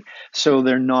enemy. So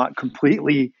they're not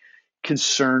completely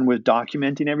concerned with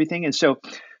documenting everything. And so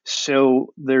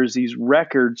there's these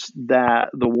records that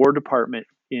the War Department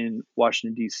in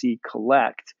Washington, D.C.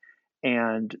 collect.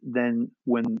 And then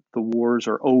when the wars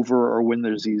are over, or when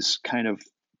there's these kind of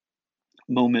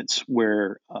moments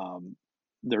where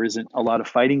there isn't a lot of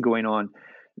fighting going on,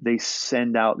 they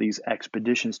send out these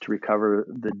expeditions to recover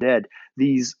the dead.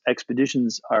 These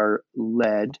expeditions are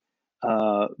led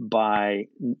by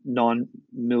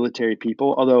non-military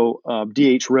people, although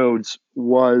D.H. Rhodes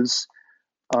was,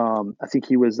 I think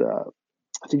he was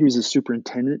the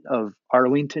superintendent of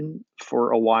Arlington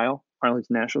for a while,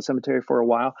 Arlington National Cemetery for a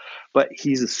while, but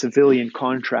he's a civilian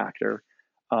contractor.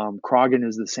 Croghan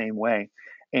is the same way.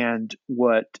 And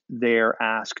what they're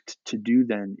asked to do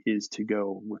then is to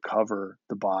go recover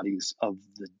the bodies of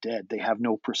the dead. They have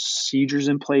no procedures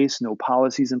in place, no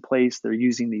policies in place. They're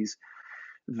using these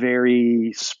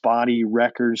very spotty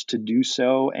records to do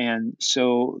so. And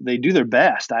so they do their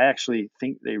best. I actually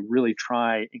think they really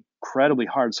try incredibly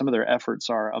hard. Some of their efforts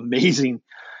are amazing.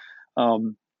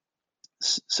 Some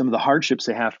of the hardships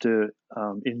they have to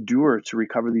endure to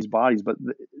recover these bodies, but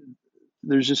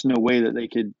there's just no way that they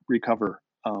could recover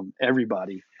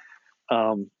everybody.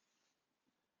 In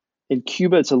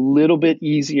Cuba, it's a little bit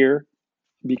easier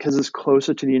because it's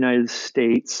closer to the United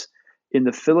States. In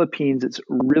the Philippines, it's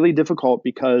really difficult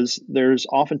because there's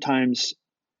oftentimes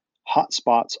hot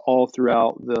spots all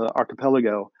throughout the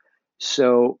archipelago.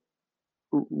 So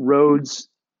Rhodes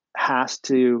has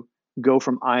to go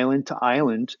from island to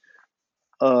island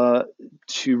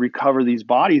to recover these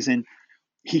bodies, and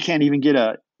he can't even get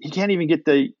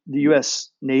the U.S.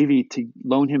 Navy to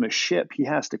loan him a ship. He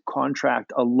has to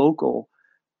contract a local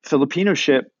Filipino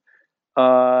ship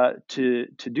to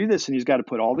do this, and he's got to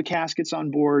put all the caskets on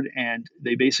board. And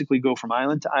they basically go from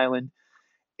island to island,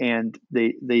 and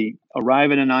they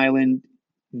arrive at an island.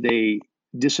 They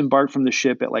disembark from the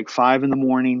ship at like 5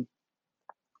 a.m,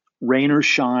 rain or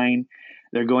shine.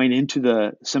 They're going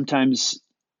into sometimes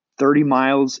 30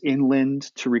 miles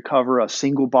inland to recover a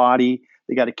single body.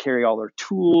 They got to carry all their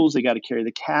tools. They got to carry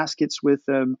the caskets with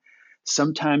them.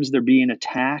 Sometimes they're being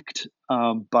attacked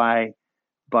by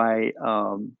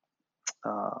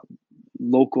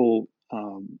local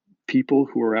people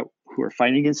who are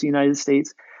fighting against the United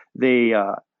States. They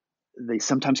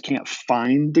sometimes can't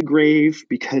find the grave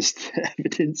because the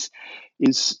evidence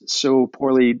is so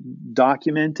poorly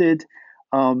documented.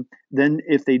 Then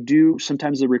if they do,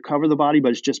 sometimes they recover the body,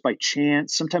 but it's just by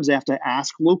chance. Sometimes they have to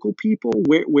ask local people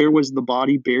where was the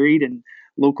body buried, and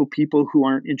Local people who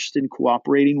aren't interested in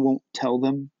cooperating won't tell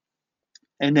them.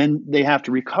 And then they have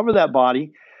to recover that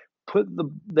body.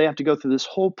 They have to go through this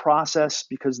whole process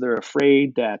because they're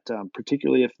afraid that,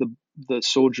 particularly if the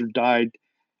soldier died,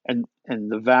 and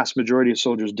the vast majority of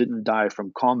soldiers didn't die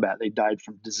from combat, they died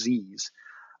from disease.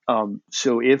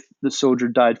 So if the soldier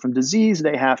died from disease,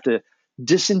 they have to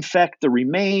disinfect the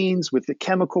remains with the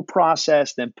chemical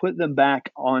process, then put them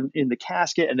back on in the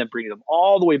casket, and then bring them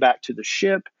all the way back to the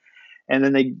ship. And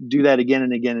then they do that again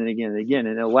and again and again and again,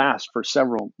 and it'll last for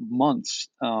several months.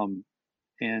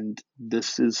 And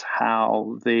this is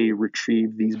how they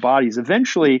retrieve these bodies.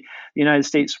 Eventually, the United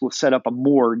States will set up a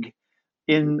morgue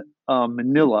in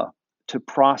Manila to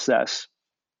process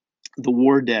the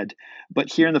war dead.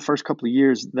 But here in the first couple of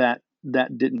years, that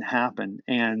didn't happen.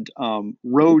 And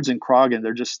Rhodes and Croghan,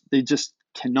 they just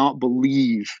cannot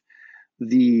believe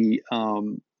the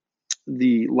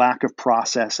lack of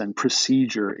process and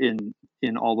procedure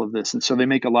in all of this. And so they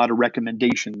make a lot of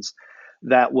recommendations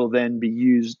that will then be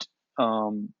used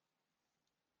in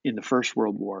the First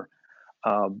World War.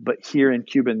 But here in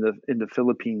Cuba, in the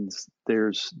Philippines,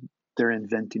 they're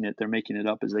inventing it. They're making it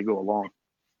up as they go along.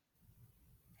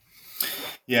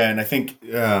 Yeah, and I think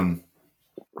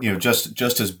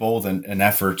just as bold an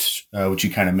effort, which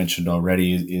you kind of mentioned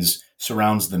already, is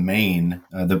surrounds the Maine,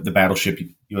 the battleship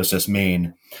USS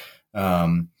Maine,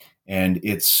 and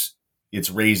it's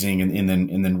raising and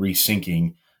then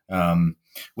resinking,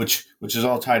 which is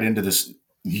all tied into this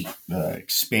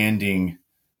expanding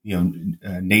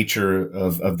nature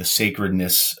of the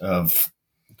sacredness of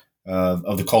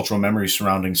the cultural memory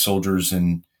surrounding soldiers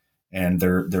and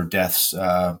their deaths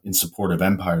in support of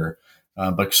empire.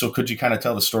 But so could you kind of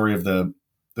tell the story of the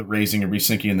raising and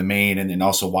resinking in the Maine, and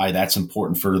also why that's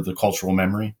important for the cultural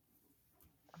memory?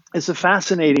 It's a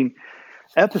fascinating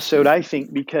episode, I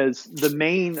think, because the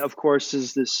Maine, of course,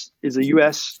 is a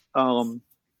U.S.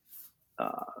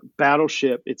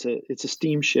 Battleship. It's a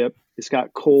steamship. It's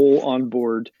got coal on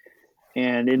board,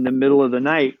 and in the middle of the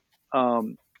night,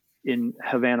 in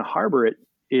Havana Harbor, it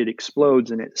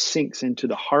explodes and it sinks into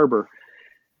the harbor.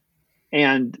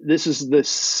 And this is the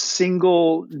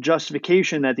single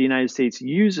justification that the United States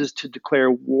uses to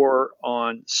declare war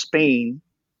on Spain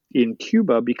in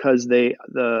Cuba, because the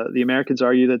Americans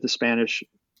argue that the Spanish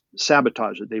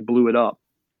sabotaged it. They blew it up.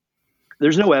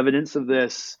 There's no evidence of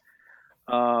this.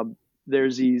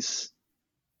 There's these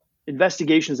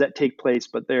investigations that take place,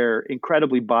 but they're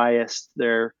incredibly biased.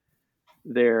 They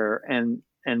end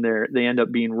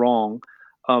up being wrong.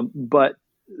 But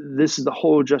this is the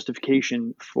whole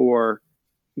justification for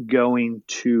going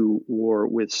to war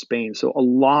with Spain. So a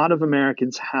lot of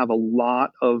Americans have a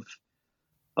lot of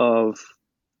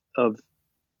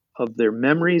their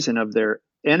memories and of their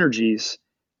energies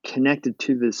connected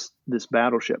to this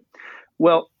battleship.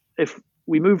 Well, if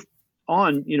we move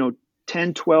on,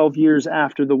 10, 12 years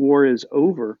after the war is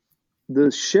over,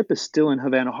 the ship is still in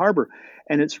Havana Harbor.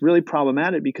 And it's really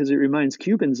problematic because it reminds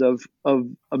Cubans of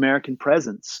American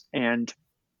presence. And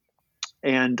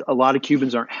a lot of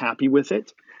Cubans aren't happy with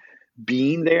it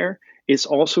being there. It's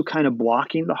also kind of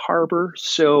blocking the harbor.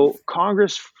 So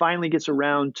Congress finally gets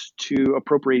around to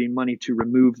appropriating money to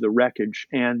remove the wreckage.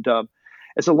 And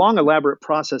it's a long, elaborate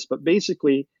process. But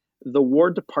basically, the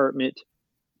War Department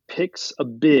picks a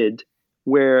bid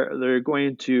where they're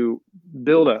going to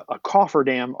build a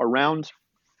cofferdam around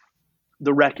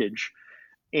the wreckage,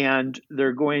 and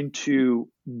they're going to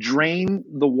drain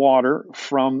the water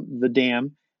from the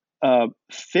dam,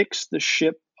 fix the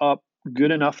ship up good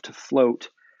enough to float,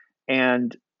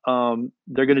 and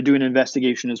they're going to do an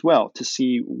investigation as well to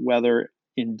see whether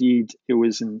indeed it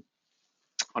was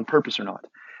on purpose or not.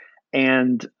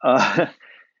 And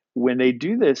when they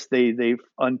do this, they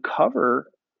uncover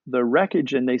the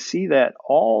wreckage, and they see that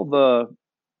all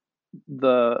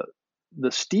the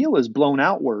steel is blown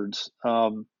outwards.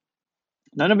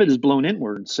 None of it is blown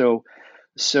inwards. So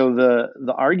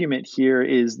the argument here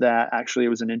is that actually it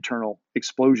was an internal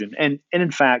explosion. And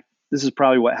in fact, this is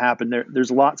probably what happened.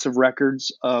 There's lots of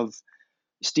records of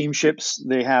steamships.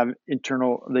 They have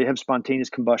spontaneous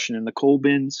combustion in the coal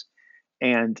bins,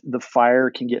 and the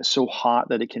fire can get so hot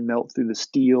that it can melt through the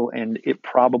steel, and it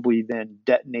probably then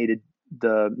detonated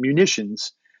the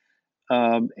munitions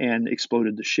and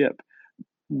exploded the ship.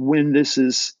 When this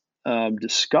is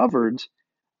discovered,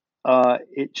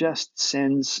 it just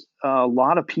sends a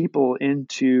lot of people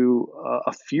into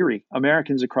a fury.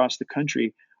 Americans across the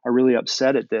country are really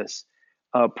upset at this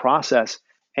process.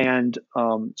 And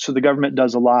so the government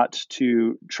does a lot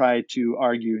to try to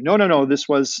argue, no, this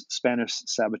was Spanish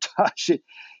sabotage.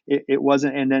 It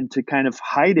wasn't. And then to kind of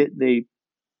hide it, they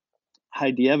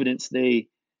hide the evidence. They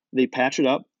they patch it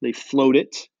up, they float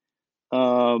it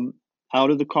out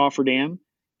of the cofferdam,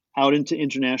 out into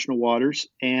international waters,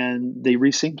 and they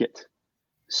resink it.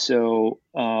 So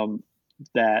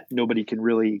that nobody can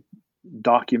really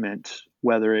document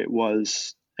whether it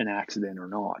was an accident or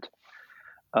not.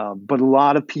 But a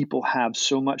lot of people have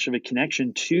so much of a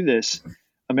connection to this.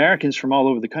 Americans from all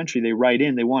over the country, they write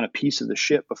in, they want a piece of the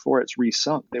ship before it's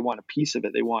resunk. They want a piece of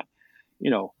it. They want,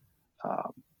 the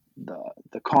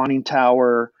conning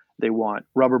tower. They want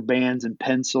rubber bands and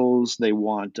pencils. They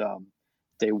want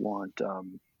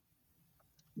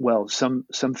some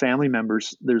family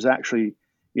members. There's actually,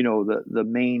 the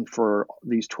main for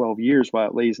these 12 years while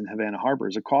it lays in Havana Harbor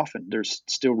is a coffin. There's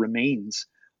still remains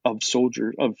of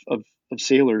soldiers of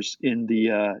sailors in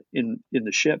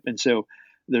the ship, and so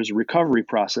there's a recovery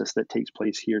process that takes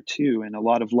place here too. And a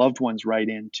lot of loved ones write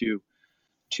in to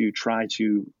try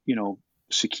to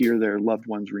secure their loved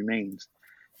ones' remains.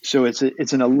 So it's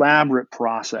an elaborate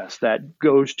process that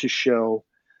goes to show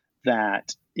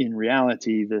that in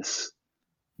reality this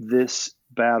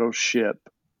battleship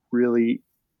really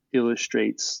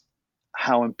illustrates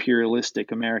how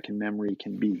imperialistic American memory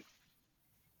can be.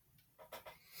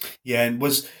 Yeah, and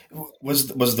was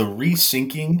the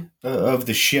resinking of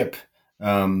the ship,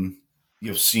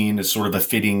 seen as sort of a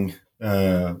fitting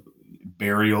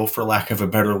burial, for lack of a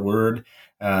better word,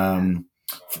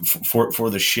 for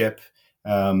the ship,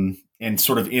 and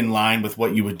sort of in line with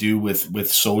what you would do with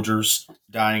soldiers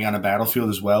dying on a battlefield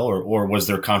as well, or was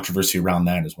there controversy around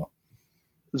that as well?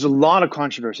 There's a lot of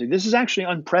controversy. This is actually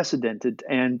unprecedented,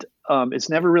 and it's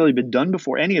never really been done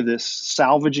before. Any of this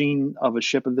salvaging of a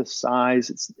ship of this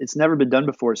size, it's never been done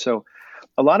before. So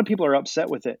a lot of people are upset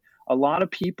with it. A lot of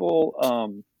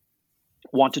people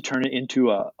want to turn it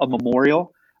into a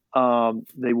memorial.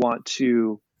 They want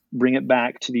to bring it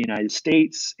back to the United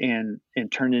States and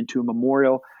turn it into a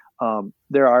memorial.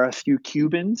 There are a few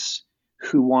Cubans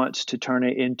who want to turn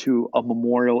it into a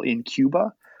memorial in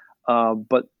Cuba,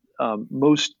 but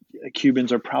most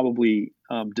Cubans are probably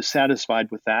dissatisfied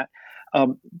with that.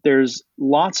 There's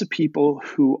lots of people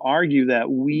who argue that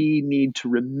we need to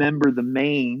remember the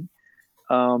Maine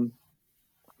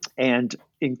and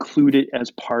include it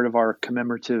as part of our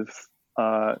commemorative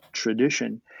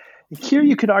tradition. Here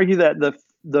you could argue that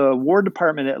the War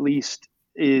Department at least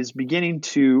is beginning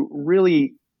to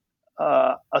really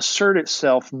assert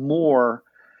itself more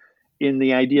in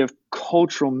the idea of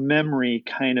cultural memory,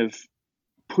 kind of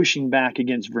pushing back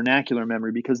against vernacular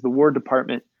memory, because the War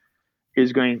Department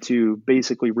is going to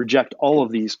basically reject all of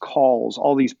these calls,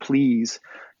 all these pleas,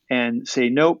 and say,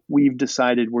 nope, we've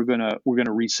decided we're gonna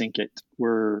resink it.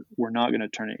 We're not gonna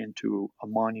turn it into a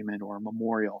monument or a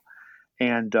memorial.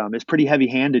 And it's pretty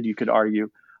heavy-handed, you could argue,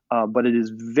 but it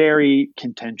is very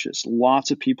contentious.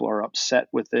 Lots of people are upset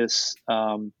with this.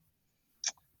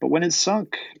 But when it's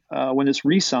sunk, when it's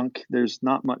resunk, there's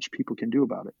not much people can do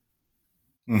about it.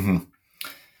 Mm-hmm.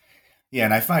 Yeah,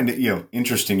 and I find it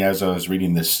interesting as I was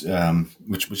reading this,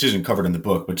 which isn't covered in the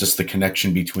book, but just the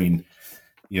connection between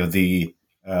the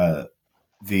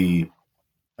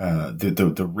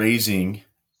raising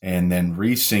and then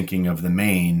resinking of the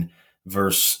Maine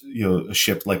versus a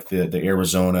ship like the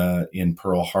Arizona in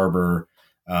Pearl Harbor,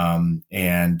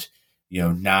 and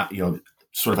not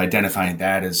sort of identifying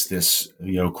that as this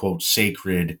quote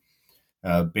sacred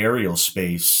burial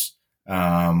space.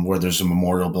 Where there's a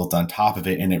memorial built on top of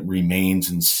it, and it remains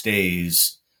and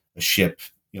stays a ship,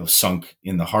 sunk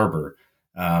in the harbor.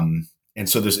 And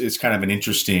so it's kind of an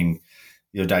interesting,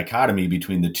 dichotomy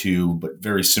between the two, but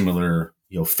very similar,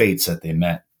 fates that they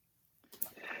met.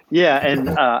 Yeah, and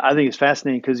I think it's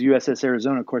fascinating because USS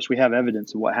Arizona, of course, we have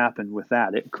evidence of what happened with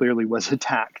that. It clearly was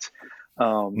attacked,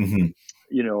 and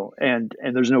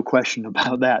there's no question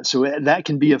about that. So that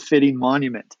can be a fitting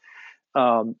monument.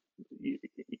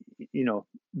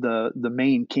 The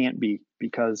Maine can't be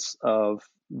because of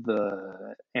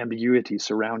the ambiguity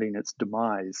surrounding its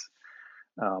demise.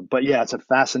 But yeah, it's a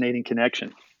fascinating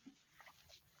connection.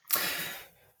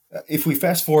 If we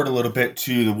fast forward a little bit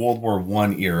to the World War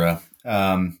I era,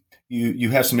 you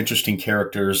have some interesting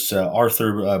characters.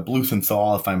 Arthur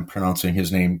Bluthenthal, if I'm pronouncing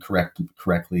his name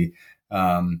correctly,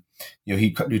 he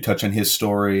do touch on his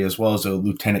story, as well as a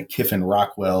Lieutenant Kiffin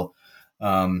Rockwell.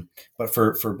 But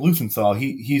for Bluthenthal,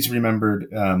 he's remembered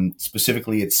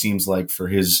specifically, it seems like, for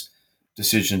his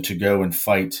decision to go and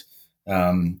fight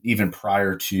even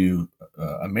prior to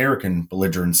American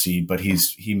belligerency, but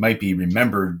he might be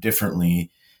remembered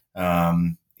differently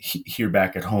here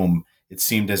back at home. It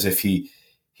seemed as if he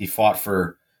fought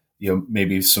for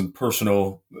maybe some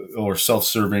personal or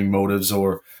self-serving motives,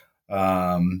 or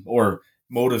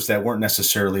motives that weren't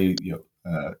necessarily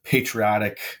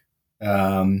patriotic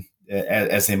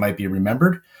as they might be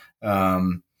remembered.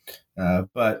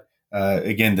 But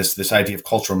again, this idea of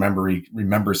cultural memory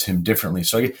remembers him differently.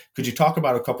 So, could you talk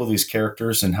about a couple of these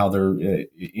characters and how they're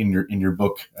in your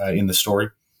book in the story?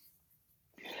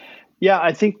 Yeah,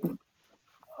 I think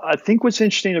what's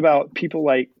interesting about people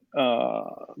like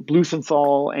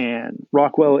Blumenthal and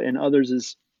Rockwell and others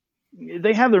is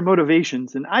they have their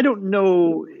motivations, and I don't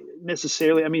know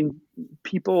necessarily. I mean,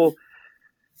 people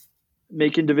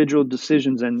make individual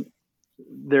decisions, and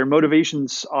their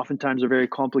motivations oftentimes are very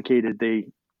complicated. They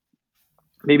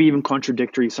maybe even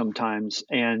contradictory sometimes,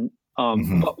 and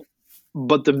Mm-hmm.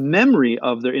 but the memory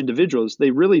of their individuals,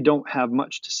 they really don't have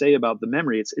much to say about the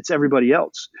memory. It's everybody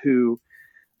else who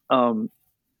um,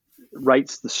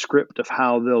 writes the script of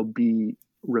how they'll be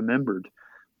remembered.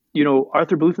 You know,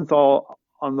 Arthur Blumenthal,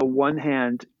 on the one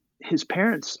hand, his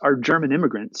parents are German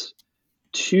immigrants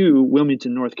to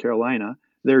Wilmington, North Carolina.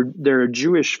 They're a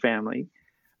Jewish family,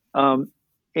 um,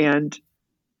 and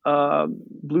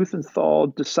Blumenthal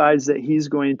decides that he's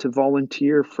going to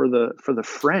volunteer for the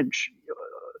French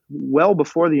well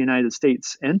before the United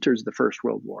States enters the First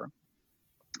World War.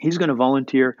 He's going to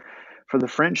volunteer for the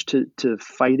French to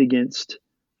fight against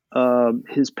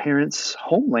his parents'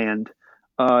 homeland.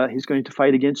 He's going to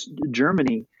fight against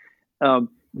Germany.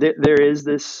 There is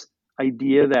this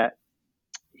idea that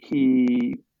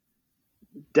he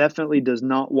definitely does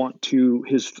not want to.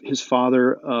 His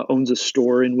father owns a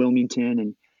store in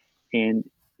Wilmington, and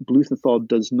Blumenthal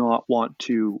does not want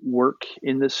to work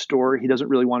in this store. He doesn't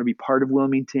really want to be part of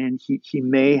Wilmington. He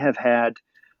may have had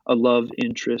a love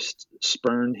interest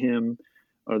spurn him,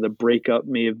 or the breakup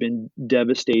may have been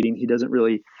devastating. He doesn't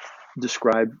really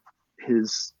describe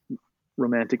his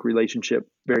romantic relationship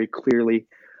very clearly.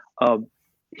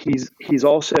 He's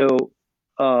also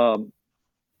um,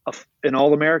 an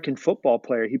All-American football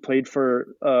player. He played for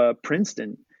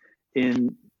Princeton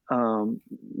in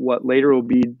what later will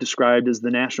be described as the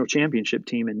national championship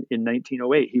team in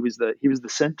 1908. He was the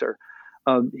center.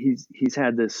 He's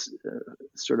had this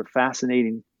sort of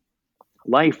fascinating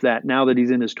life that now that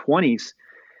he's in his 20s,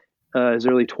 his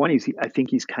early 20s, I think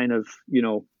he's kind of,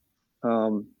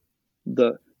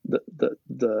 the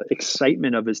the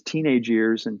excitement of his teenage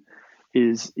years, and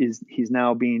is he's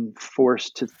now being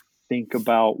forced to think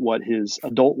about what his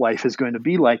adult life is going to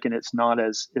be like, and it's not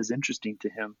as interesting to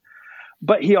him.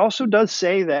 But he also does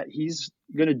say that he's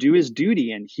going to do his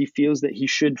duty, and he feels that he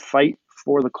should fight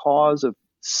for the cause of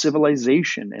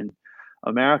civilization, and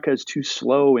America is too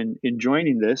slow in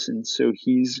joining this, and so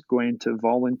he's going to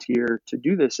volunteer to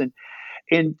do this.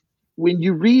 And when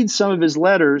you read some of his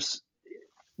letters,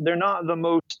 they're not the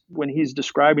most, when he's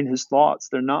describing his thoughts,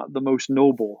 they're not the most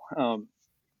noble.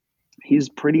 He's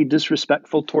pretty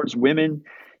disrespectful towards women.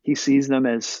 He sees them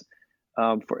as,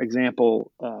 for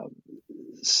example,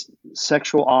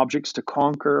 sexual objects to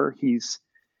conquer. He's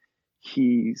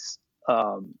he's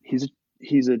a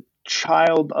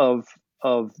child of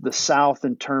the South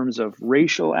in terms of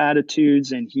racial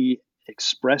attitudes, and he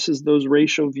expresses those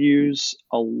racial views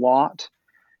a lot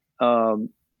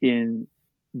in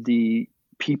the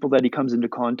people that he comes into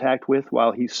contact with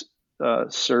while he's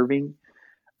serving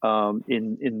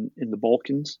in the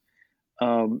Balkans.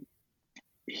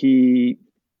 He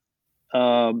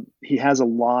he has a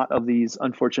lot of these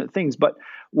unfortunate things. But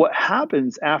what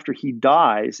happens after he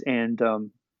dies, and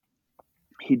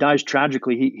he dies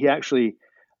tragically, he actually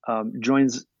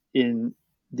joins in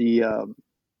the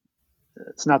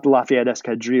it's not the Lafayette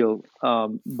Escadrille,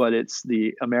 but it's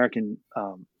the American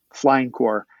Flying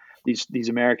Corps. These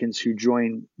Americans who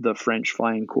join the French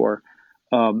Flying Corps,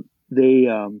 they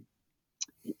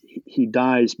he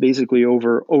dies basically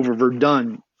over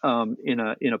Verdun in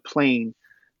a plane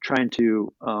trying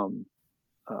to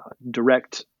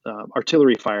direct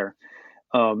artillery fire.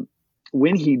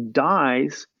 When he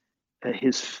dies,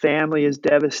 his family is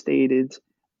devastated,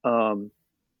 and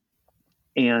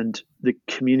the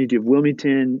community of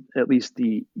Wilmington, at least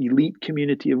the elite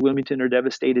community of Wilmington, are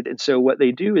devastated. And so what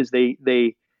they do is they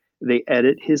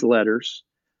edit his letters.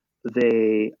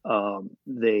 They are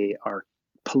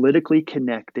politically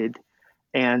connected,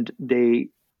 and they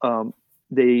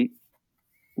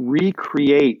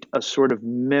recreate a sort of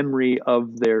memory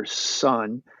of their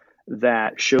son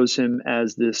that shows him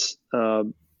as this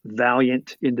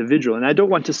valiant individual. And I don't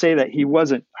want to say that he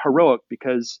wasn't heroic,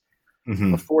 because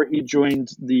Mm-hmm. before he joined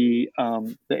the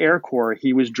Air Corps,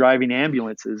 he was driving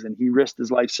ambulances, and he risked his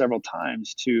life several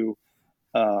times to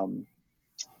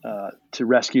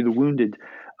rescue the wounded.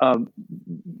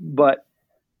 But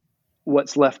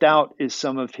what's left out is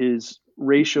some of his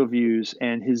racial views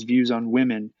and his views on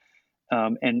women.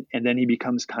 And then he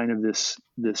becomes kind of this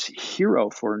hero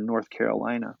for North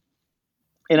Carolina.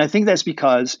 And I think that's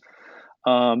because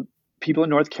people in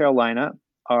North Carolina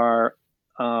are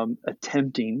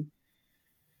attempting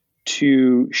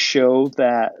to show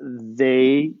that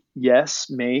they, yes,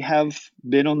 may have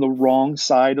been on the wrong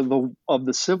side of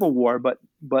the Civil War, but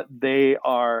they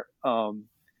are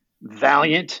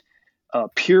valiant,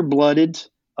 pure-blooded,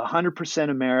 100%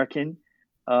 American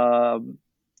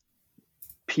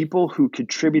people who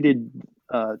contributed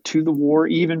to the war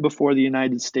even before the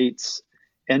United States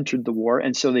entered the war,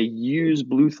 and so they use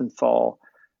Blumenthal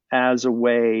as a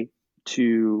way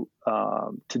to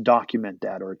document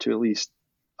that, or to at least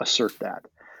assert that.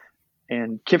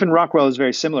 And Kiffin Rockwell is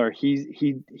very similar.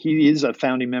 He is a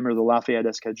founding member of the Lafayette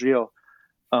Escadrille,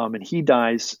 and he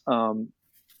dies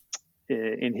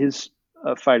in his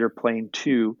fighter plane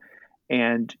too.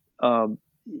 And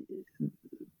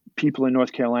people in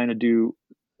North Carolina do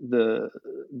the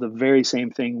very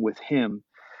same thing with him.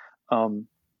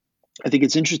 I think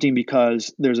it's interesting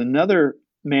because there's another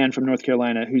man from North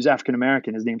Carolina who's African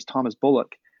American. His name's Thomas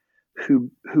Bullock,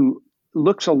 who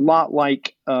looks a lot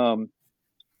like Kiffin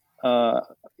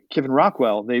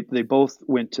Rockwell. They both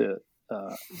went to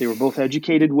they were both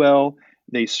educated well.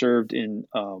 They served in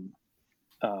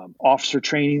officer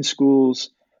training schools.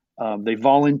 They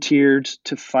volunteered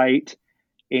to fight,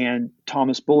 and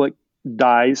Thomas Bullock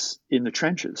dies in the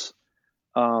trenches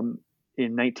in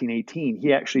 1918.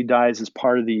 He actually dies as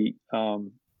part of the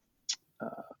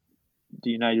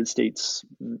United States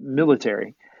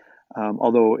military,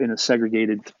 although in a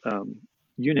segregated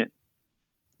unit.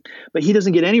 But he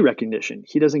doesn't get any recognition.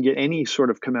 He doesn't get any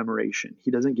sort of commemoration.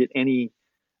 He doesn't get any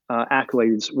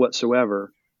accolades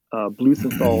whatsoever.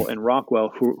 Blumenthal and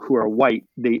Rockwell, who are white,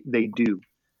 they do.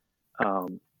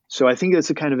 So I think that's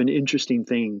a kind of an interesting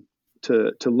thing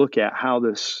to look at, how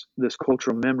this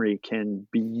cultural memory can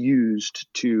be used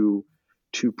to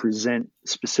present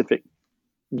specific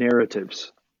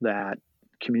narratives that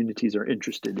communities are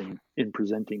interested in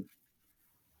presenting.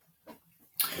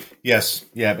 Yes,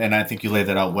 yeah, and I think you laid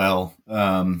that out well.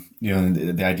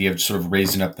 The idea of sort of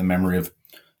raising up the memory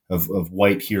of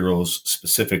white heroes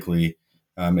specifically,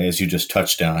 as you just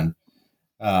touched on.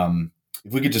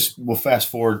 If we could we'll fast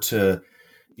forward to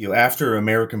after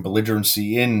American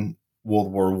belligerency in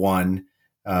World War I,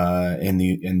 and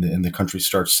the country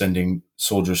starts sending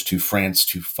soldiers to France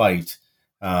to fight.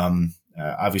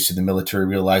 Obviously, the military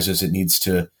realizes it needs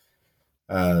to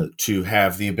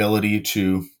have the ability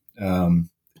to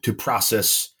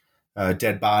process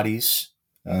dead bodies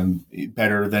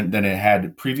better than it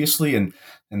had previously, and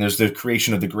there's the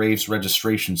creation of the Graves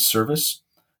Registration Service.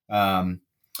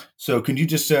 So, can you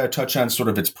just touch on sort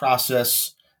of its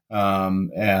process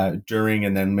during,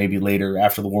 and then maybe later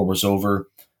after the war was over,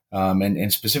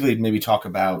 and specifically maybe talk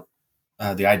about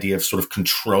the idea of sort of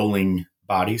controlling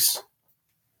bodies?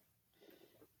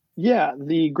 Yeah,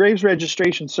 the Graves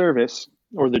Registration Service,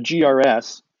 or the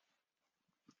GRS,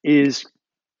 is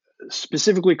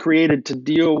specifically created to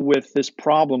deal with this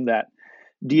problem that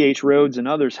D.H. Rhodes and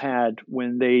others had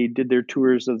when they did their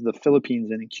tours of the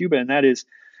Philippines and in Cuba, and that is,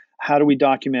 how do we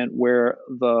document where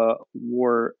the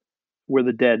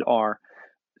dead are?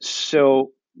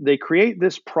 So they create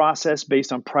this process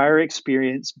based on prior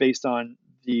experience, based on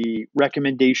the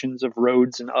recommendations of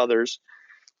Rhodes and others,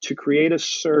 to create a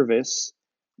service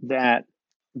that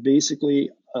basically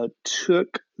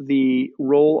took the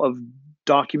role of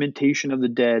documentation of the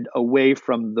dead away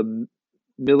from the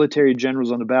military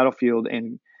generals on the battlefield,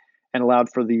 and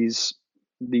allowed for these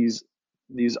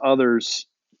others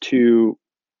to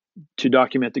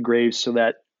document the graves so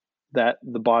that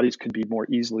the bodies could be more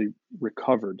easily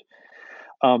recovered.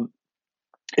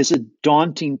 It's a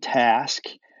daunting task.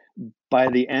 By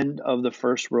the end of the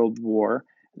First World War,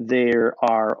 there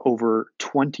are over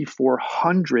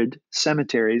 2,400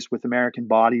 cemeteries with American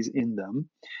bodies in them,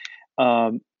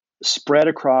 spread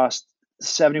across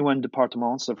 71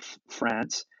 départements of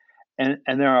France, and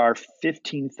there are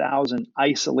 15,000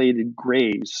 isolated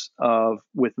graves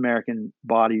with American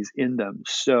bodies in them.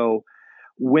 So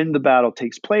when the battle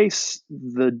takes place,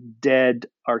 the dead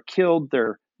are killed.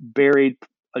 They're buried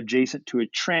adjacent to a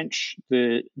trench.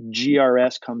 The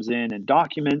GRS comes in and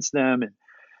documents them and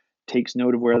takes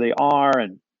note of where they are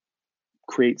and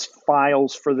creates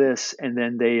files for this. And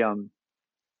then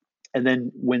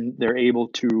when they're able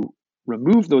to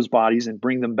remove those bodies and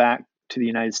bring them back to the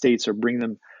United States, or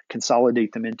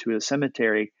consolidate them into a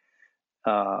cemetery,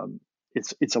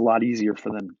 it's a lot easier for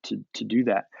them to do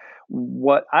that.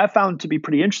 What I found to be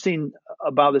pretty interesting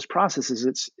about this process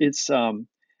is it's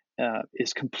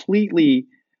completely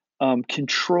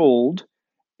controlled,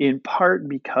 in part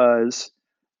because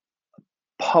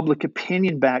public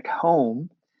opinion back home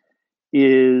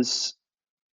is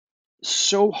it's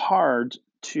so hard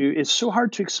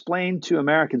to explain to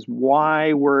Americans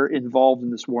why we're involved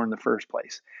in this war in the first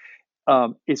place.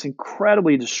 It's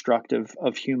incredibly destructive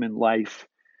of human life.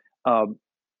 Um,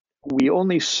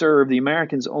 the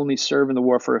Americans only serve in the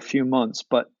war for a few months,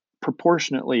 but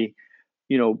proportionately,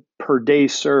 per day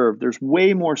served, there's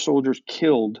way more soldiers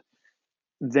killed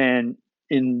than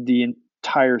in the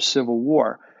entire Civil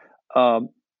War. Um,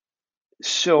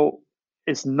 so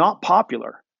it's not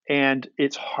popular and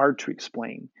it's hard to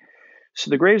explain.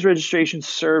 So the Graves Registration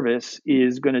Service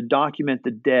is going to document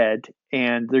the dead,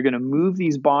 and they're going to move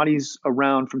these bodies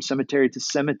around from cemetery to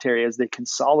cemetery as they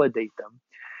consolidate them.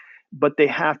 But they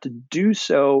have to do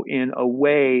so in a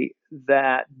way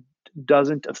that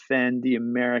doesn't offend the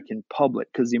American public,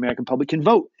 because the American public can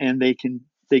vote and they can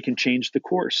change the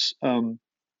course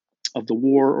of the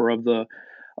war or of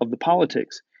the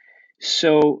politics.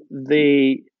 So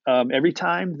they every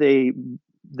time they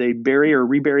bury or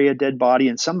rebury a dead body,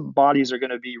 and some bodies are going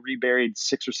to be reburied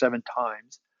 6 or 7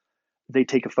 times. They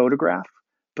take a photograph,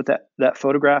 but that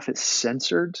photograph is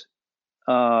censored.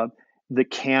 The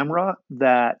camera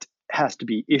that has to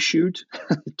be issued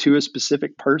to a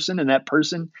specific person, and that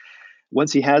person,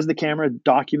 once he has the camera,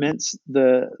 documents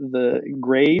the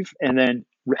grave and then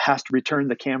has to return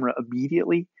the camera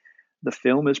immediately. The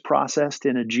film is processed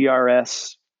in a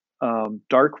GRS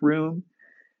dark room,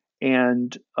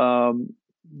 and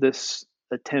this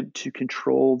attempt to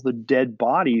control the dead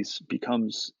bodies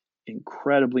becomes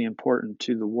incredibly important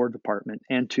to the War Department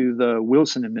and to the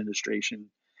Wilson administration.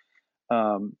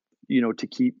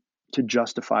 To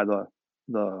justify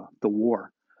the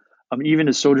war. Even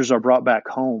as soldiers are brought back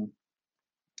home,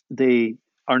 they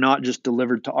are not just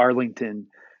delivered to Arlington.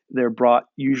 They're brought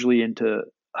usually into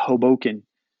Hoboken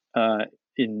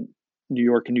in New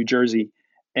York and New Jersey,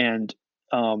 and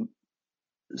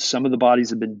some of the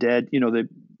bodies have been dead.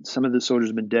 Some of the soldiers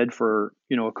have been dead for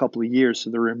a couple of years,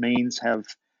 so the remains have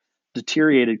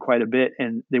deteriorated quite a bit,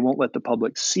 and they won't let the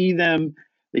public see them.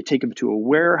 They take them to a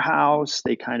warehouse.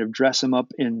 They kind of dress them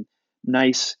up in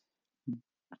nice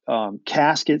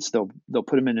caskets. They'll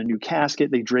put them in a new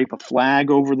casket. They drape a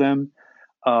flag over them,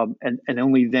 and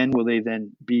only then will they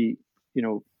then be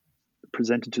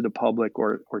presented to the public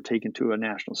or taken to a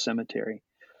national cemetery.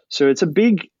 So it's a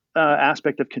big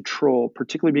aspect of control,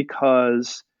 particularly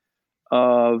because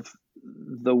of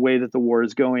the way that the war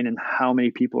is going and how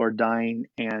many people are dying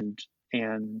and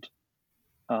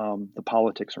the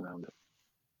politics around it.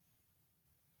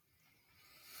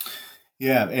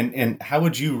 Yeah, and how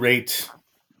would you rate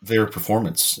their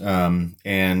performance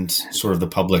and sort of the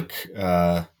public,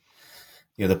 the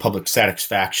public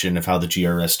satisfaction of how the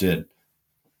GRS did?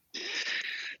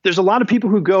 There's a lot of people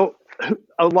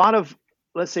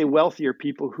let's say, wealthier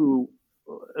people who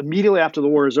immediately after the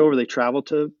war is over, they travel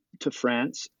to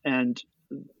France, and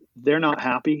they're not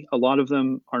happy. A lot of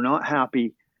them are not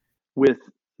happy with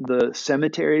the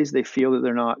cemeteries. They feel that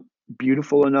they're not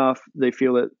beautiful enough. They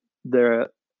feel that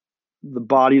the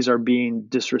bodies are being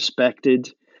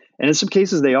disrespected, and in some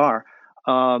cases they are.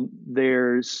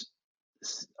 There's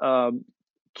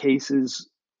cases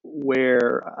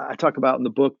where I talk about in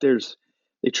the book.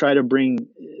 They try to bring,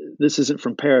 this isn't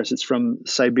from Paris, it's from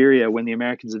Siberia when the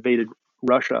Americans invaded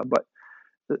Russia, but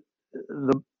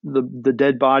the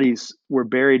dead bodies were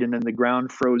buried and then the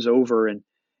ground froze over, and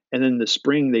then in the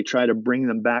spring they try to bring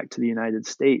them back to the United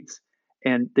States,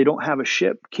 and they don't have a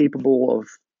ship capable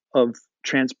of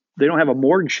they don't have a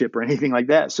morgue ship or anything like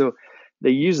that. So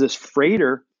they use this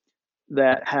freighter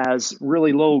that has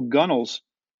really low gunnels,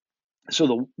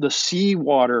 so the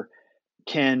seawater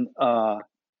can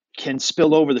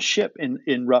spill over the ship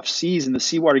in rough seas, and the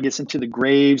seawater gets into the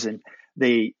graves, and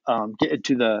they get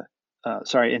into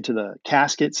the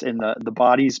caskets, and the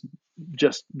bodies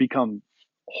just become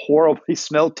horrible. They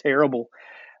smell terrible,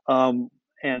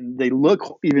 and they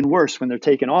look even worse when they're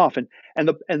taken off.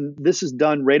 And this is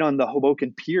done right on the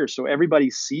Hoboken Pier, so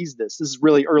everybody sees this. This is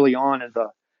really early on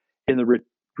in the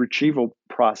retrieval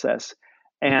process,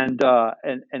 and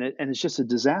it's just a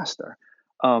disaster.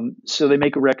 So they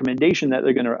make a recommendation that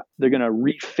they're gonna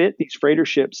refit these freighter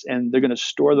ships, and they're gonna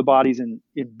store the bodies in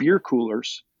beer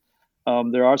coolers.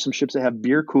 There are some ships that have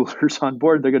beer coolers on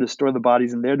board. They're going to store the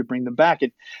bodies in there to bring them back.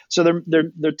 And so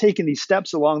they're taking these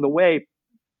steps along the way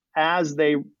as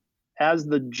the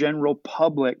general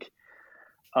public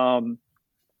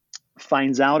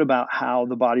finds out about how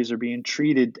the bodies are being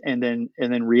treated, and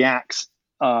then reacts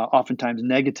oftentimes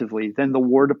negatively. Then the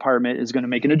War Department is going to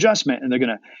make an adjustment, and they're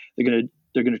going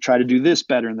to try to do this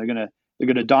better, and they're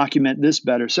going to document this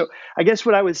better. So I guess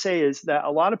what I would say is that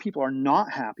a lot of people are not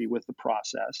happy with the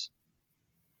process.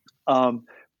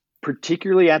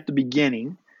 Particularly at the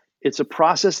beginning, it's a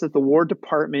process that the War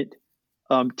Department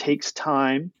takes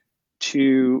time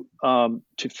to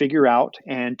figure out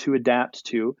and to adapt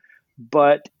to.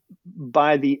 But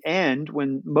by the end,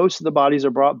 when most of the bodies are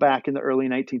brought back in the early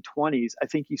 1920s, I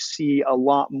think you see a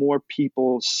lot more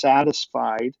people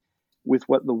satisfied with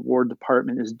what the War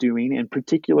Department is doing. In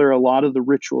particular, a lot of the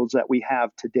rituals that we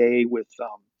have today with,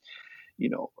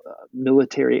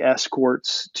 military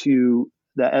escorts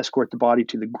that escort the body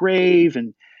to the grave,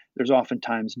 and there's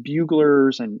oftentimes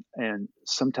buglers and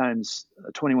sometimes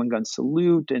a 21 gun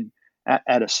salute, and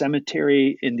at a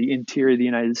cemetery in the interior of the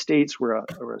United States where a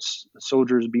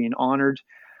soldier is being honored,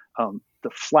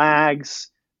 the flags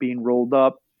being rolled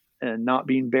up and not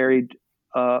being buried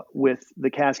with the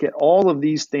casket. All of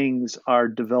these things are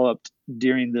developed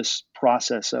during this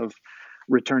process of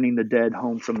returning the dead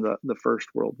home from the First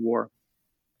World War.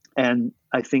 And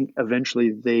I think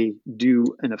eventually they do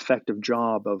an effective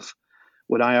job of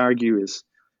what I argue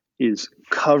is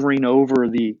covering over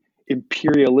the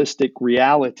imperialistic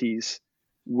realities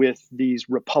with these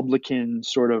Republican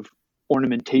sort of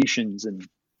ornamentations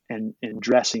and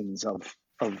dressings of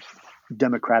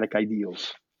democratic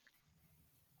ideals.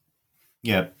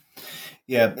 Yeah.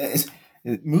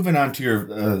 Moving on to your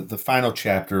the final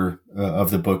chapter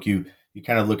of the book, you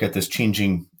kind of look at this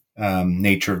changing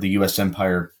nature of the U.S.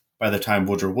 empire by the time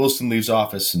Woodrow Wilson leaves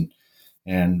office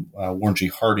and Warren G.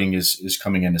 Harding is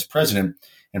coming in as president,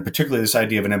 and particularly this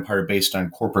idea of an empire based on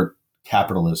corporate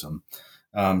capitalism.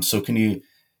 So can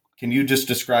you just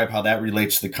describe how that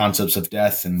relates to the concepts of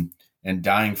death and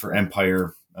dying for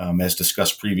empire, as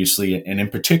discussed previously, and in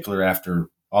particular after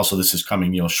also this is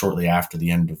coming shortly after the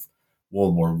end of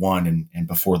World War I and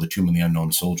before the Tomb of the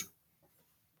Unknown Soldier?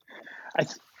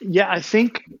 I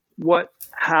think what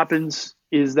happens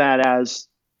is that as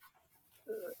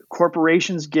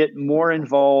corporations get more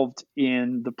involved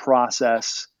in the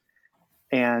process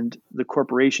and the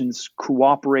corporations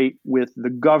cooperate with the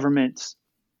government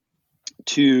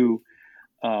to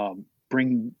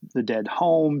bring the dead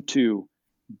home, to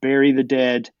bury the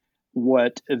dead,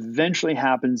 what eventually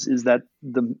happens is that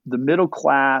the middle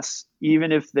class,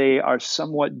 even if they are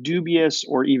somewhat dubious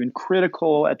or even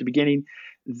critical at the beginning,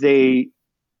 they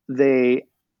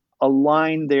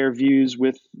align their views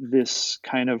with this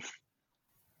kind of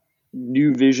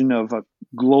new vision of a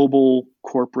global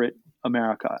corporate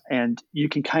America. And you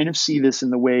can kind of see this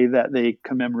in the way that they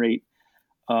commemorate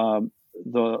the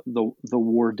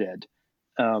war dead.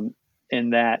 And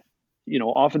that,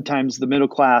 oftentimes the middle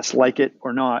class, like it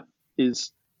or not,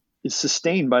 is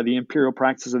sustained by the imperial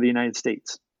practices of the United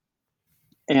States.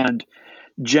 And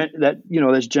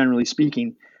that's generally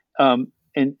speaking.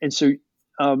 So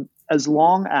as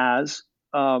long as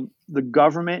the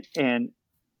government and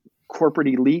corporate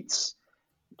elites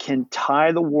can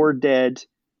tie the war dead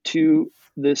to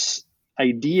this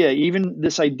idea, even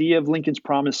this idea of Lincoln's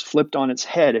promise flipped on its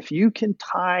head, if you can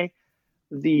tie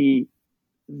the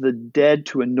dead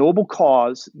to a noble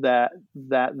cause, that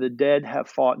the dead have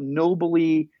fought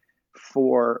nobly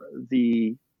for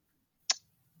the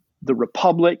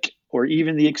republic or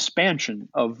even the expansion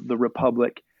of the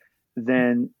republic,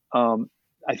 then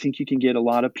I think you can get a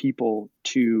lot of people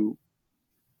to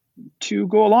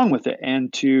go along with it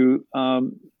and to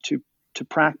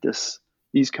practice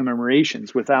these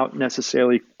commemorations without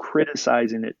necessarily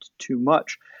criticizing it too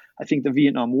much. I think the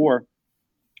Vietnam War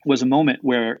was a moment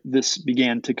where this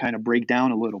began to kind of break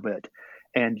down a little bit,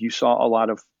 and you saw a lot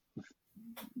of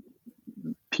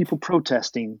people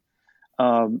protesting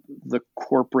the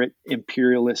corporate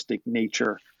imperialistic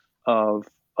nature of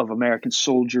American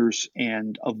soldiers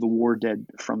and of the war dead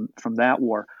from that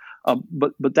war.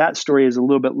 But that story is a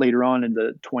little bit later on in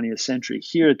the 20th century.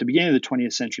 Here at the beginning of the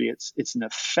 20th century, it's an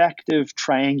effective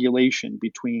triangulation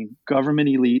between government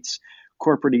elites,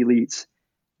 corporate elites,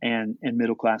 and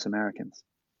middle class Americans.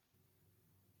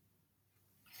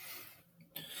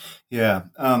 Yeah.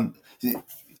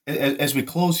 As we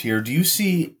close here, do you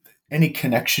see any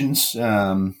connections,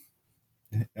 or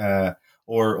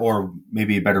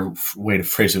maybe a better way to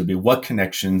phrase it would be, what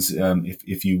connections,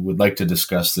 if you would like to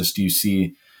discuss this, do you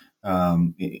see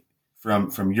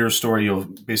from your story,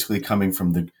 basically coming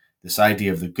from this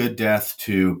idea of the good death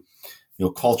to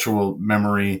cultural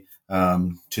memory,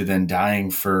 to then dying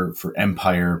for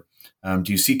empire?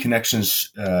 Do you see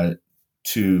connections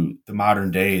to the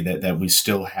modern day that we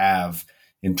still have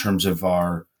in terms of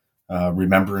our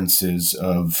remembrances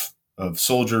of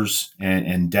soldiers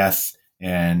and death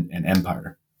and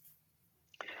empire?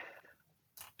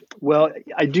 Well,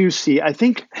 I do see. I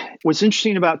think what's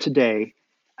interesting about today,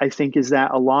 I think, is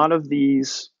that a lot of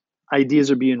these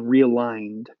ideas are being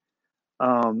realigned.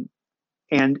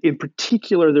 And in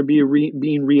particular, they're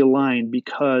being realigned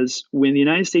because when the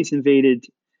United States invaded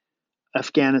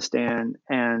Afghanistan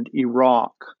and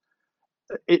Iraq,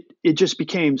 it just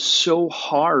became so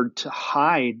hard to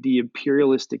hide the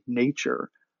imperialistic nature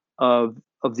of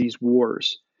these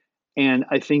wars. And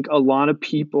I think a lot of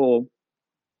people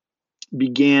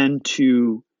began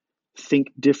to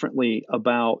think differently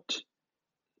about,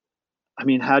 I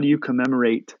mean, how do you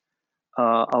commemorate,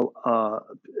 you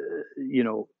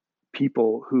know,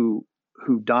 people who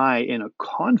die in a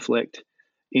conflict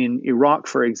in Iraq,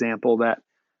 for example,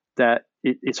 that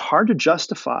it's hard to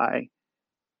justify,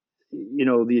 you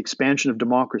know, the expansion of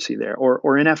democracy there,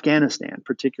 or in Afghanistan,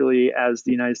 particularly as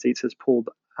the United States has pulled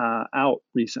out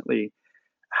recently.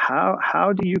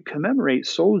 How do you commemorate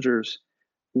soldiers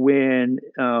when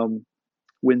the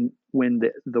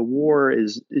war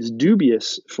is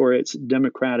dubious for its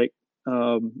democratic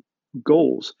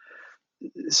goals?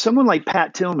 Someone like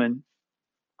Pat Tillman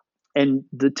and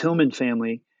the Tillman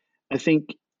family, I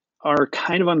think, are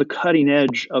kind of on the cutting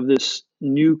edge of this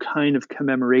new kind of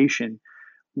commemoration,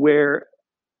 where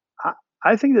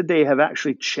I think that they have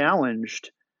actually challenged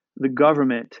the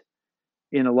government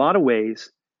in a lot of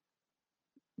ways,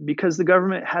 because the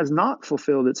government has not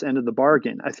fulfilled its end of the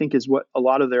bargain, I think, is what a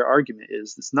lot of their argument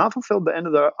is. It's not fulfilled the end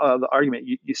of the argument.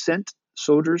 You sent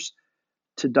soldiers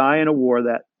to die in a war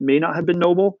that may not have been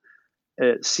noble.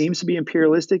 It seems to be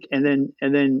imperialistic, and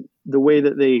then the way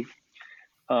that they,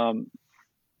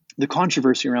 the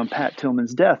controversy around Pat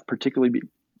Tillman's death, particularly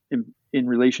in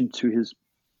relation to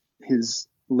his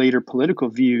later political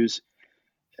views,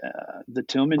 the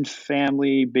Tillman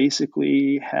family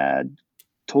basically had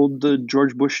told the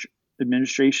George Bush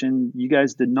administration, "You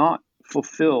guys did not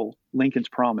fulfill Lincoln's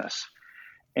promise,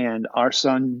 and our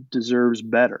son deserves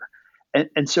better."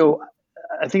 And so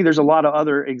I think there's a lot of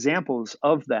other examples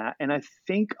of that. And I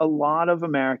think a lot of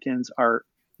Americans are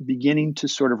beginning to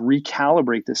sort of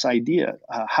recalibrate this idea.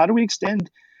 How do we extend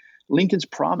Lincoln's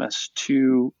promise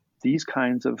to these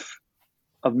kinds of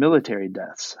military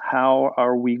deaths? How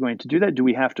are we going to do that? Do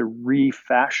we have to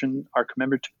refashion our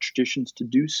commemorative traditions to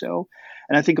do so?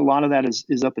 And I think a lot of that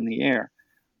is up in the air.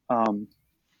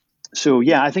 So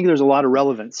yeah, I think there's a lot of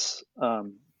relevance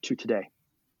to today.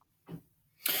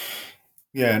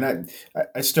 Yeah, and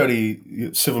I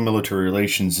study civil military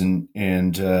relations, and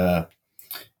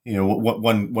you know,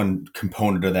 one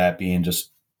component of that being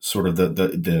just sort of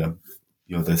the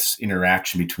you know, this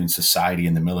interaction between society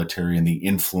and the military, and the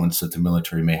influence that the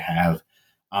military may have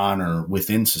on or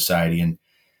within society,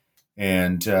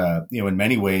 and you know, in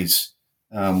many ways,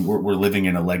 we're living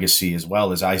in a legacy, as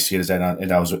well as I see it. As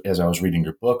I was reading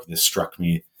your book, this struck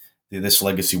me, this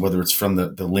legacy, whether it's from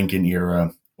the Lincoln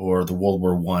era or the World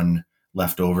War I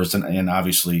leftovers, and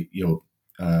obviously, you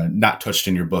know, not touched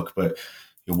in your book, but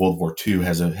you know, World War II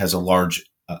has a large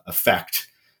effect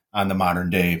on the modern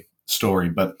day story.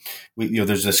 But you know,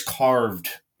 there's this carved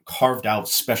out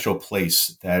special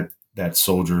place that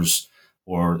soldiers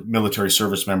or military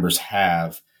service members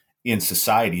have in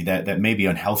society that may be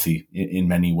unhealthy in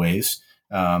many ways,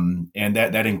 and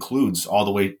that includes all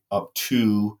the way up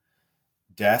to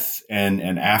death and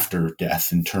after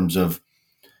death, in terms of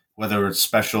whether it's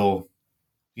special,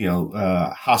 you know,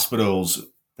 hospitals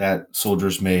that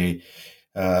soldiers may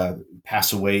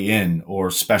pass away in, or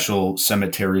special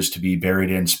cemeteries to be buried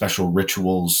in, special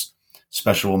rituals,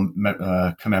 special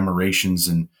commemorations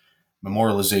and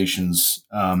memorializations,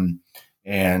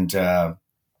 and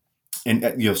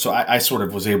you know, so I sort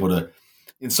of was able to,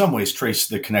 in some ways, trace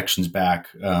the connections back,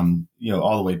 you know,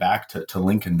 all the way back to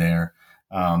Lincoln there.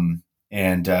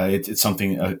 And it's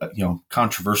something, you know,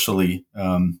 controversially,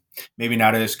 maybe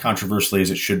not as controversially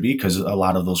as it should be, because a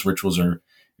lot of those rituals are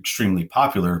extremely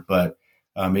popular, but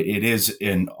it is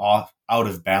an out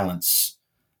of balance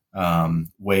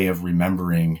way of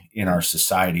remembering in our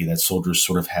society, that soldiers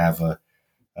sort of have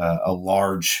a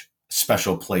large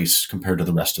special place compared to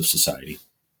the rest of society.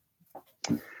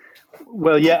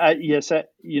 Well, yeah, yes,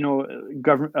 you know,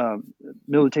 government,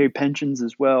 military pensions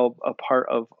as well, a part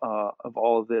of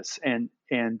all of this, and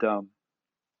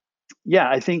yeah,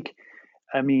 I think,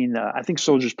 I mean, I think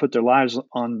soldiers put their lives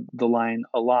on the line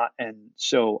a lot, and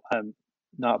so I'm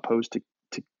not opposed to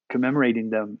commemorating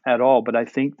them at all. But I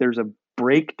think there's a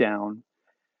breakdown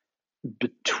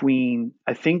between,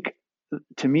 I think,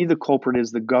 to me, the culprit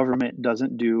is the government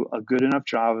doesn't do a good enough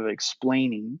job of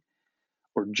explaining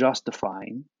or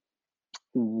justifying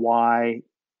why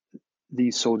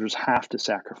these soldiers have to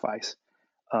sacrifice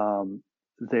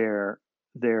their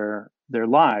their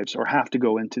lives or have to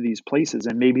go into these places,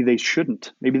 and maybe they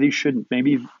shouldn't. Maybe they shouldn't.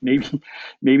 Maybe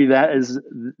that is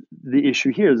the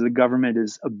issue here: is the government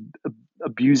is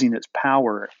abusing its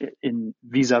power in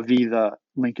vis-a-vis the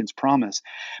Lincoln's Promise.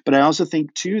 But I also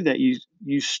think too that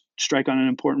you strike on an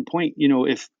important point.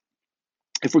 If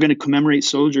we're going to commemorate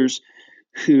soldiers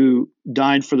who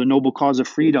died for the noble cause of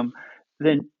freedom,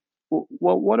 then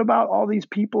what about all these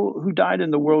people who died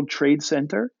in the World Trade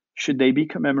Center? Should they be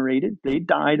commemorated? They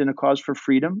died in a cause for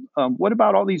freedom. What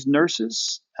about all these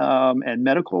nurses and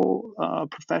medical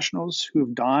professionals who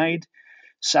have died,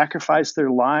 sacrificed their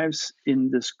lives in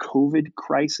this COVID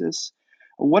crisis?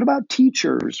 What about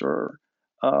teachers or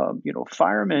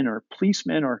firemen or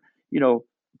policemen or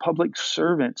public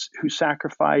servants who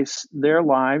sacrifice their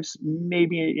lives,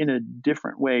 maybe in a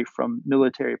different way from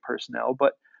military personnel,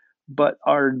 but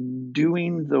are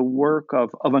doing the work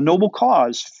of a noble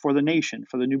cause for the nation,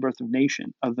 for the new birth of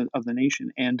the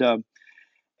nation. And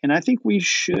I think we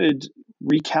should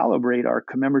recalibrate our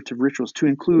commemorative rituals to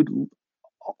include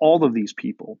all of these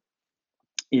people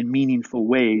in meaningful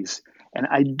ways. And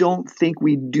I don't think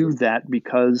we do that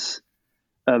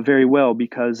very well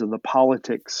because of the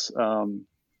politics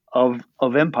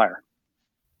of empire.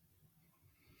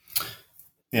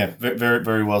 Yeah, very,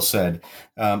 very well said.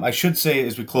 I should say,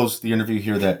 as we close the interview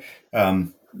here, that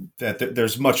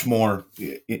there's much more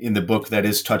in the book that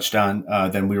is touched on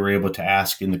than we were able to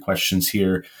ask in the questions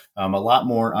here. A lot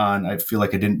more on. I feel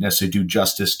like I didn't necessarily do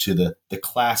justice to the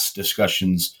class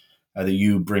discussions that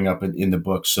you bring up in the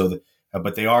book.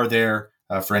 But they are there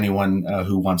for anyone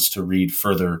who wants to read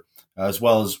further, as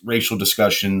well as racial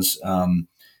discussions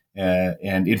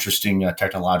and interesting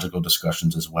technological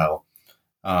discussions as well.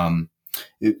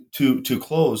 To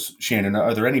close, Shannon,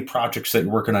 are there any projects that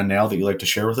you're working on now that you'd like to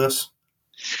share with us?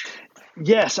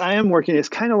 Yes, I am working. It's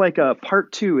kind of like a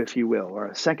part 2, if you will, or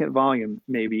a second volume,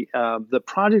 maybe. The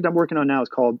project I'm working on now is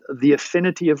called The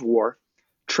Affinity of War,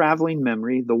 Traveling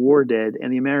Memory, the War Dead,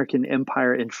 and the American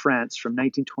Empire in France from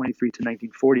 1923 to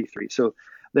 1943. So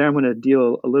there I'm going to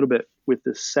deal a little bit with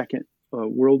the Second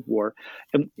World War.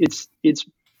 And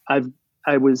I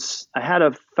had a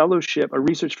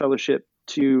research fellowship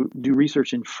to do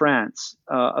research in France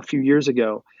a few years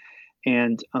ago.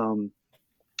 And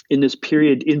in this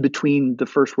period in between the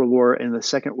First World War and the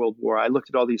Second World War, I looked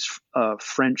at all these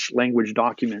French language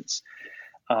documents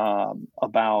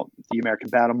about the American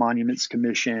Battle Monuments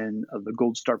Commission, the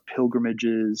Gold Star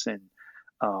pilgrimages, and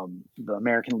the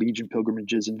American Legion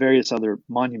pilgrimages, and various other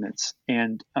monuments.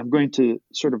 And I'm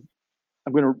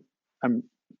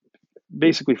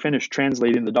basically finished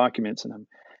translating the documents, and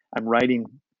I'm writing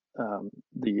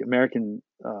the American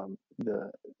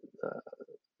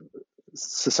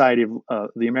Society of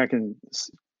the American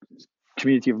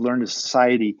Community of Learned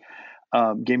Society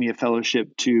gave me a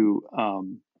fellowship to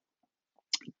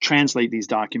translate these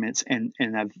documents, and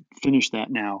I've finished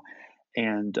that now,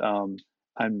 and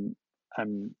I'm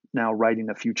now writing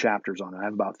a few chapters on it. I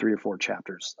have about 3 or 4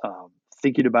 chapters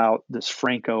thinking about this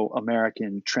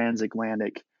Franco-American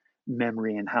transatlantic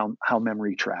memory and how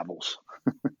memory travels.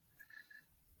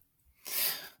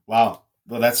 Wow.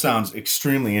 Well, that sounds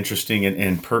extremely interesting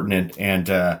and pertinent, and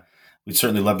we'd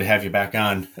certainly love to have you back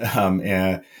on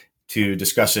to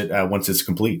discuss it once it's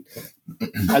complete.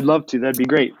 I'd love to. That'd be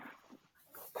great.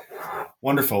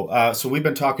 Wonderful. So we've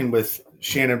been talking with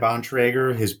Shannon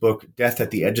Bontrager, his book, Death at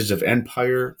the Edges of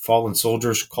Empire, Fallen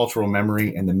Soldiers, Cultural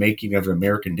Memory, and the Making of an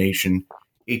American Nation,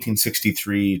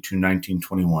 1863 to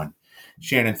 1921.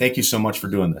 Shannon, thank you so much for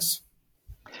doing this.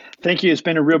 Thank you. It's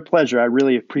been a real pleasure. I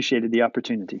really appreciated the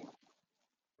opportunity.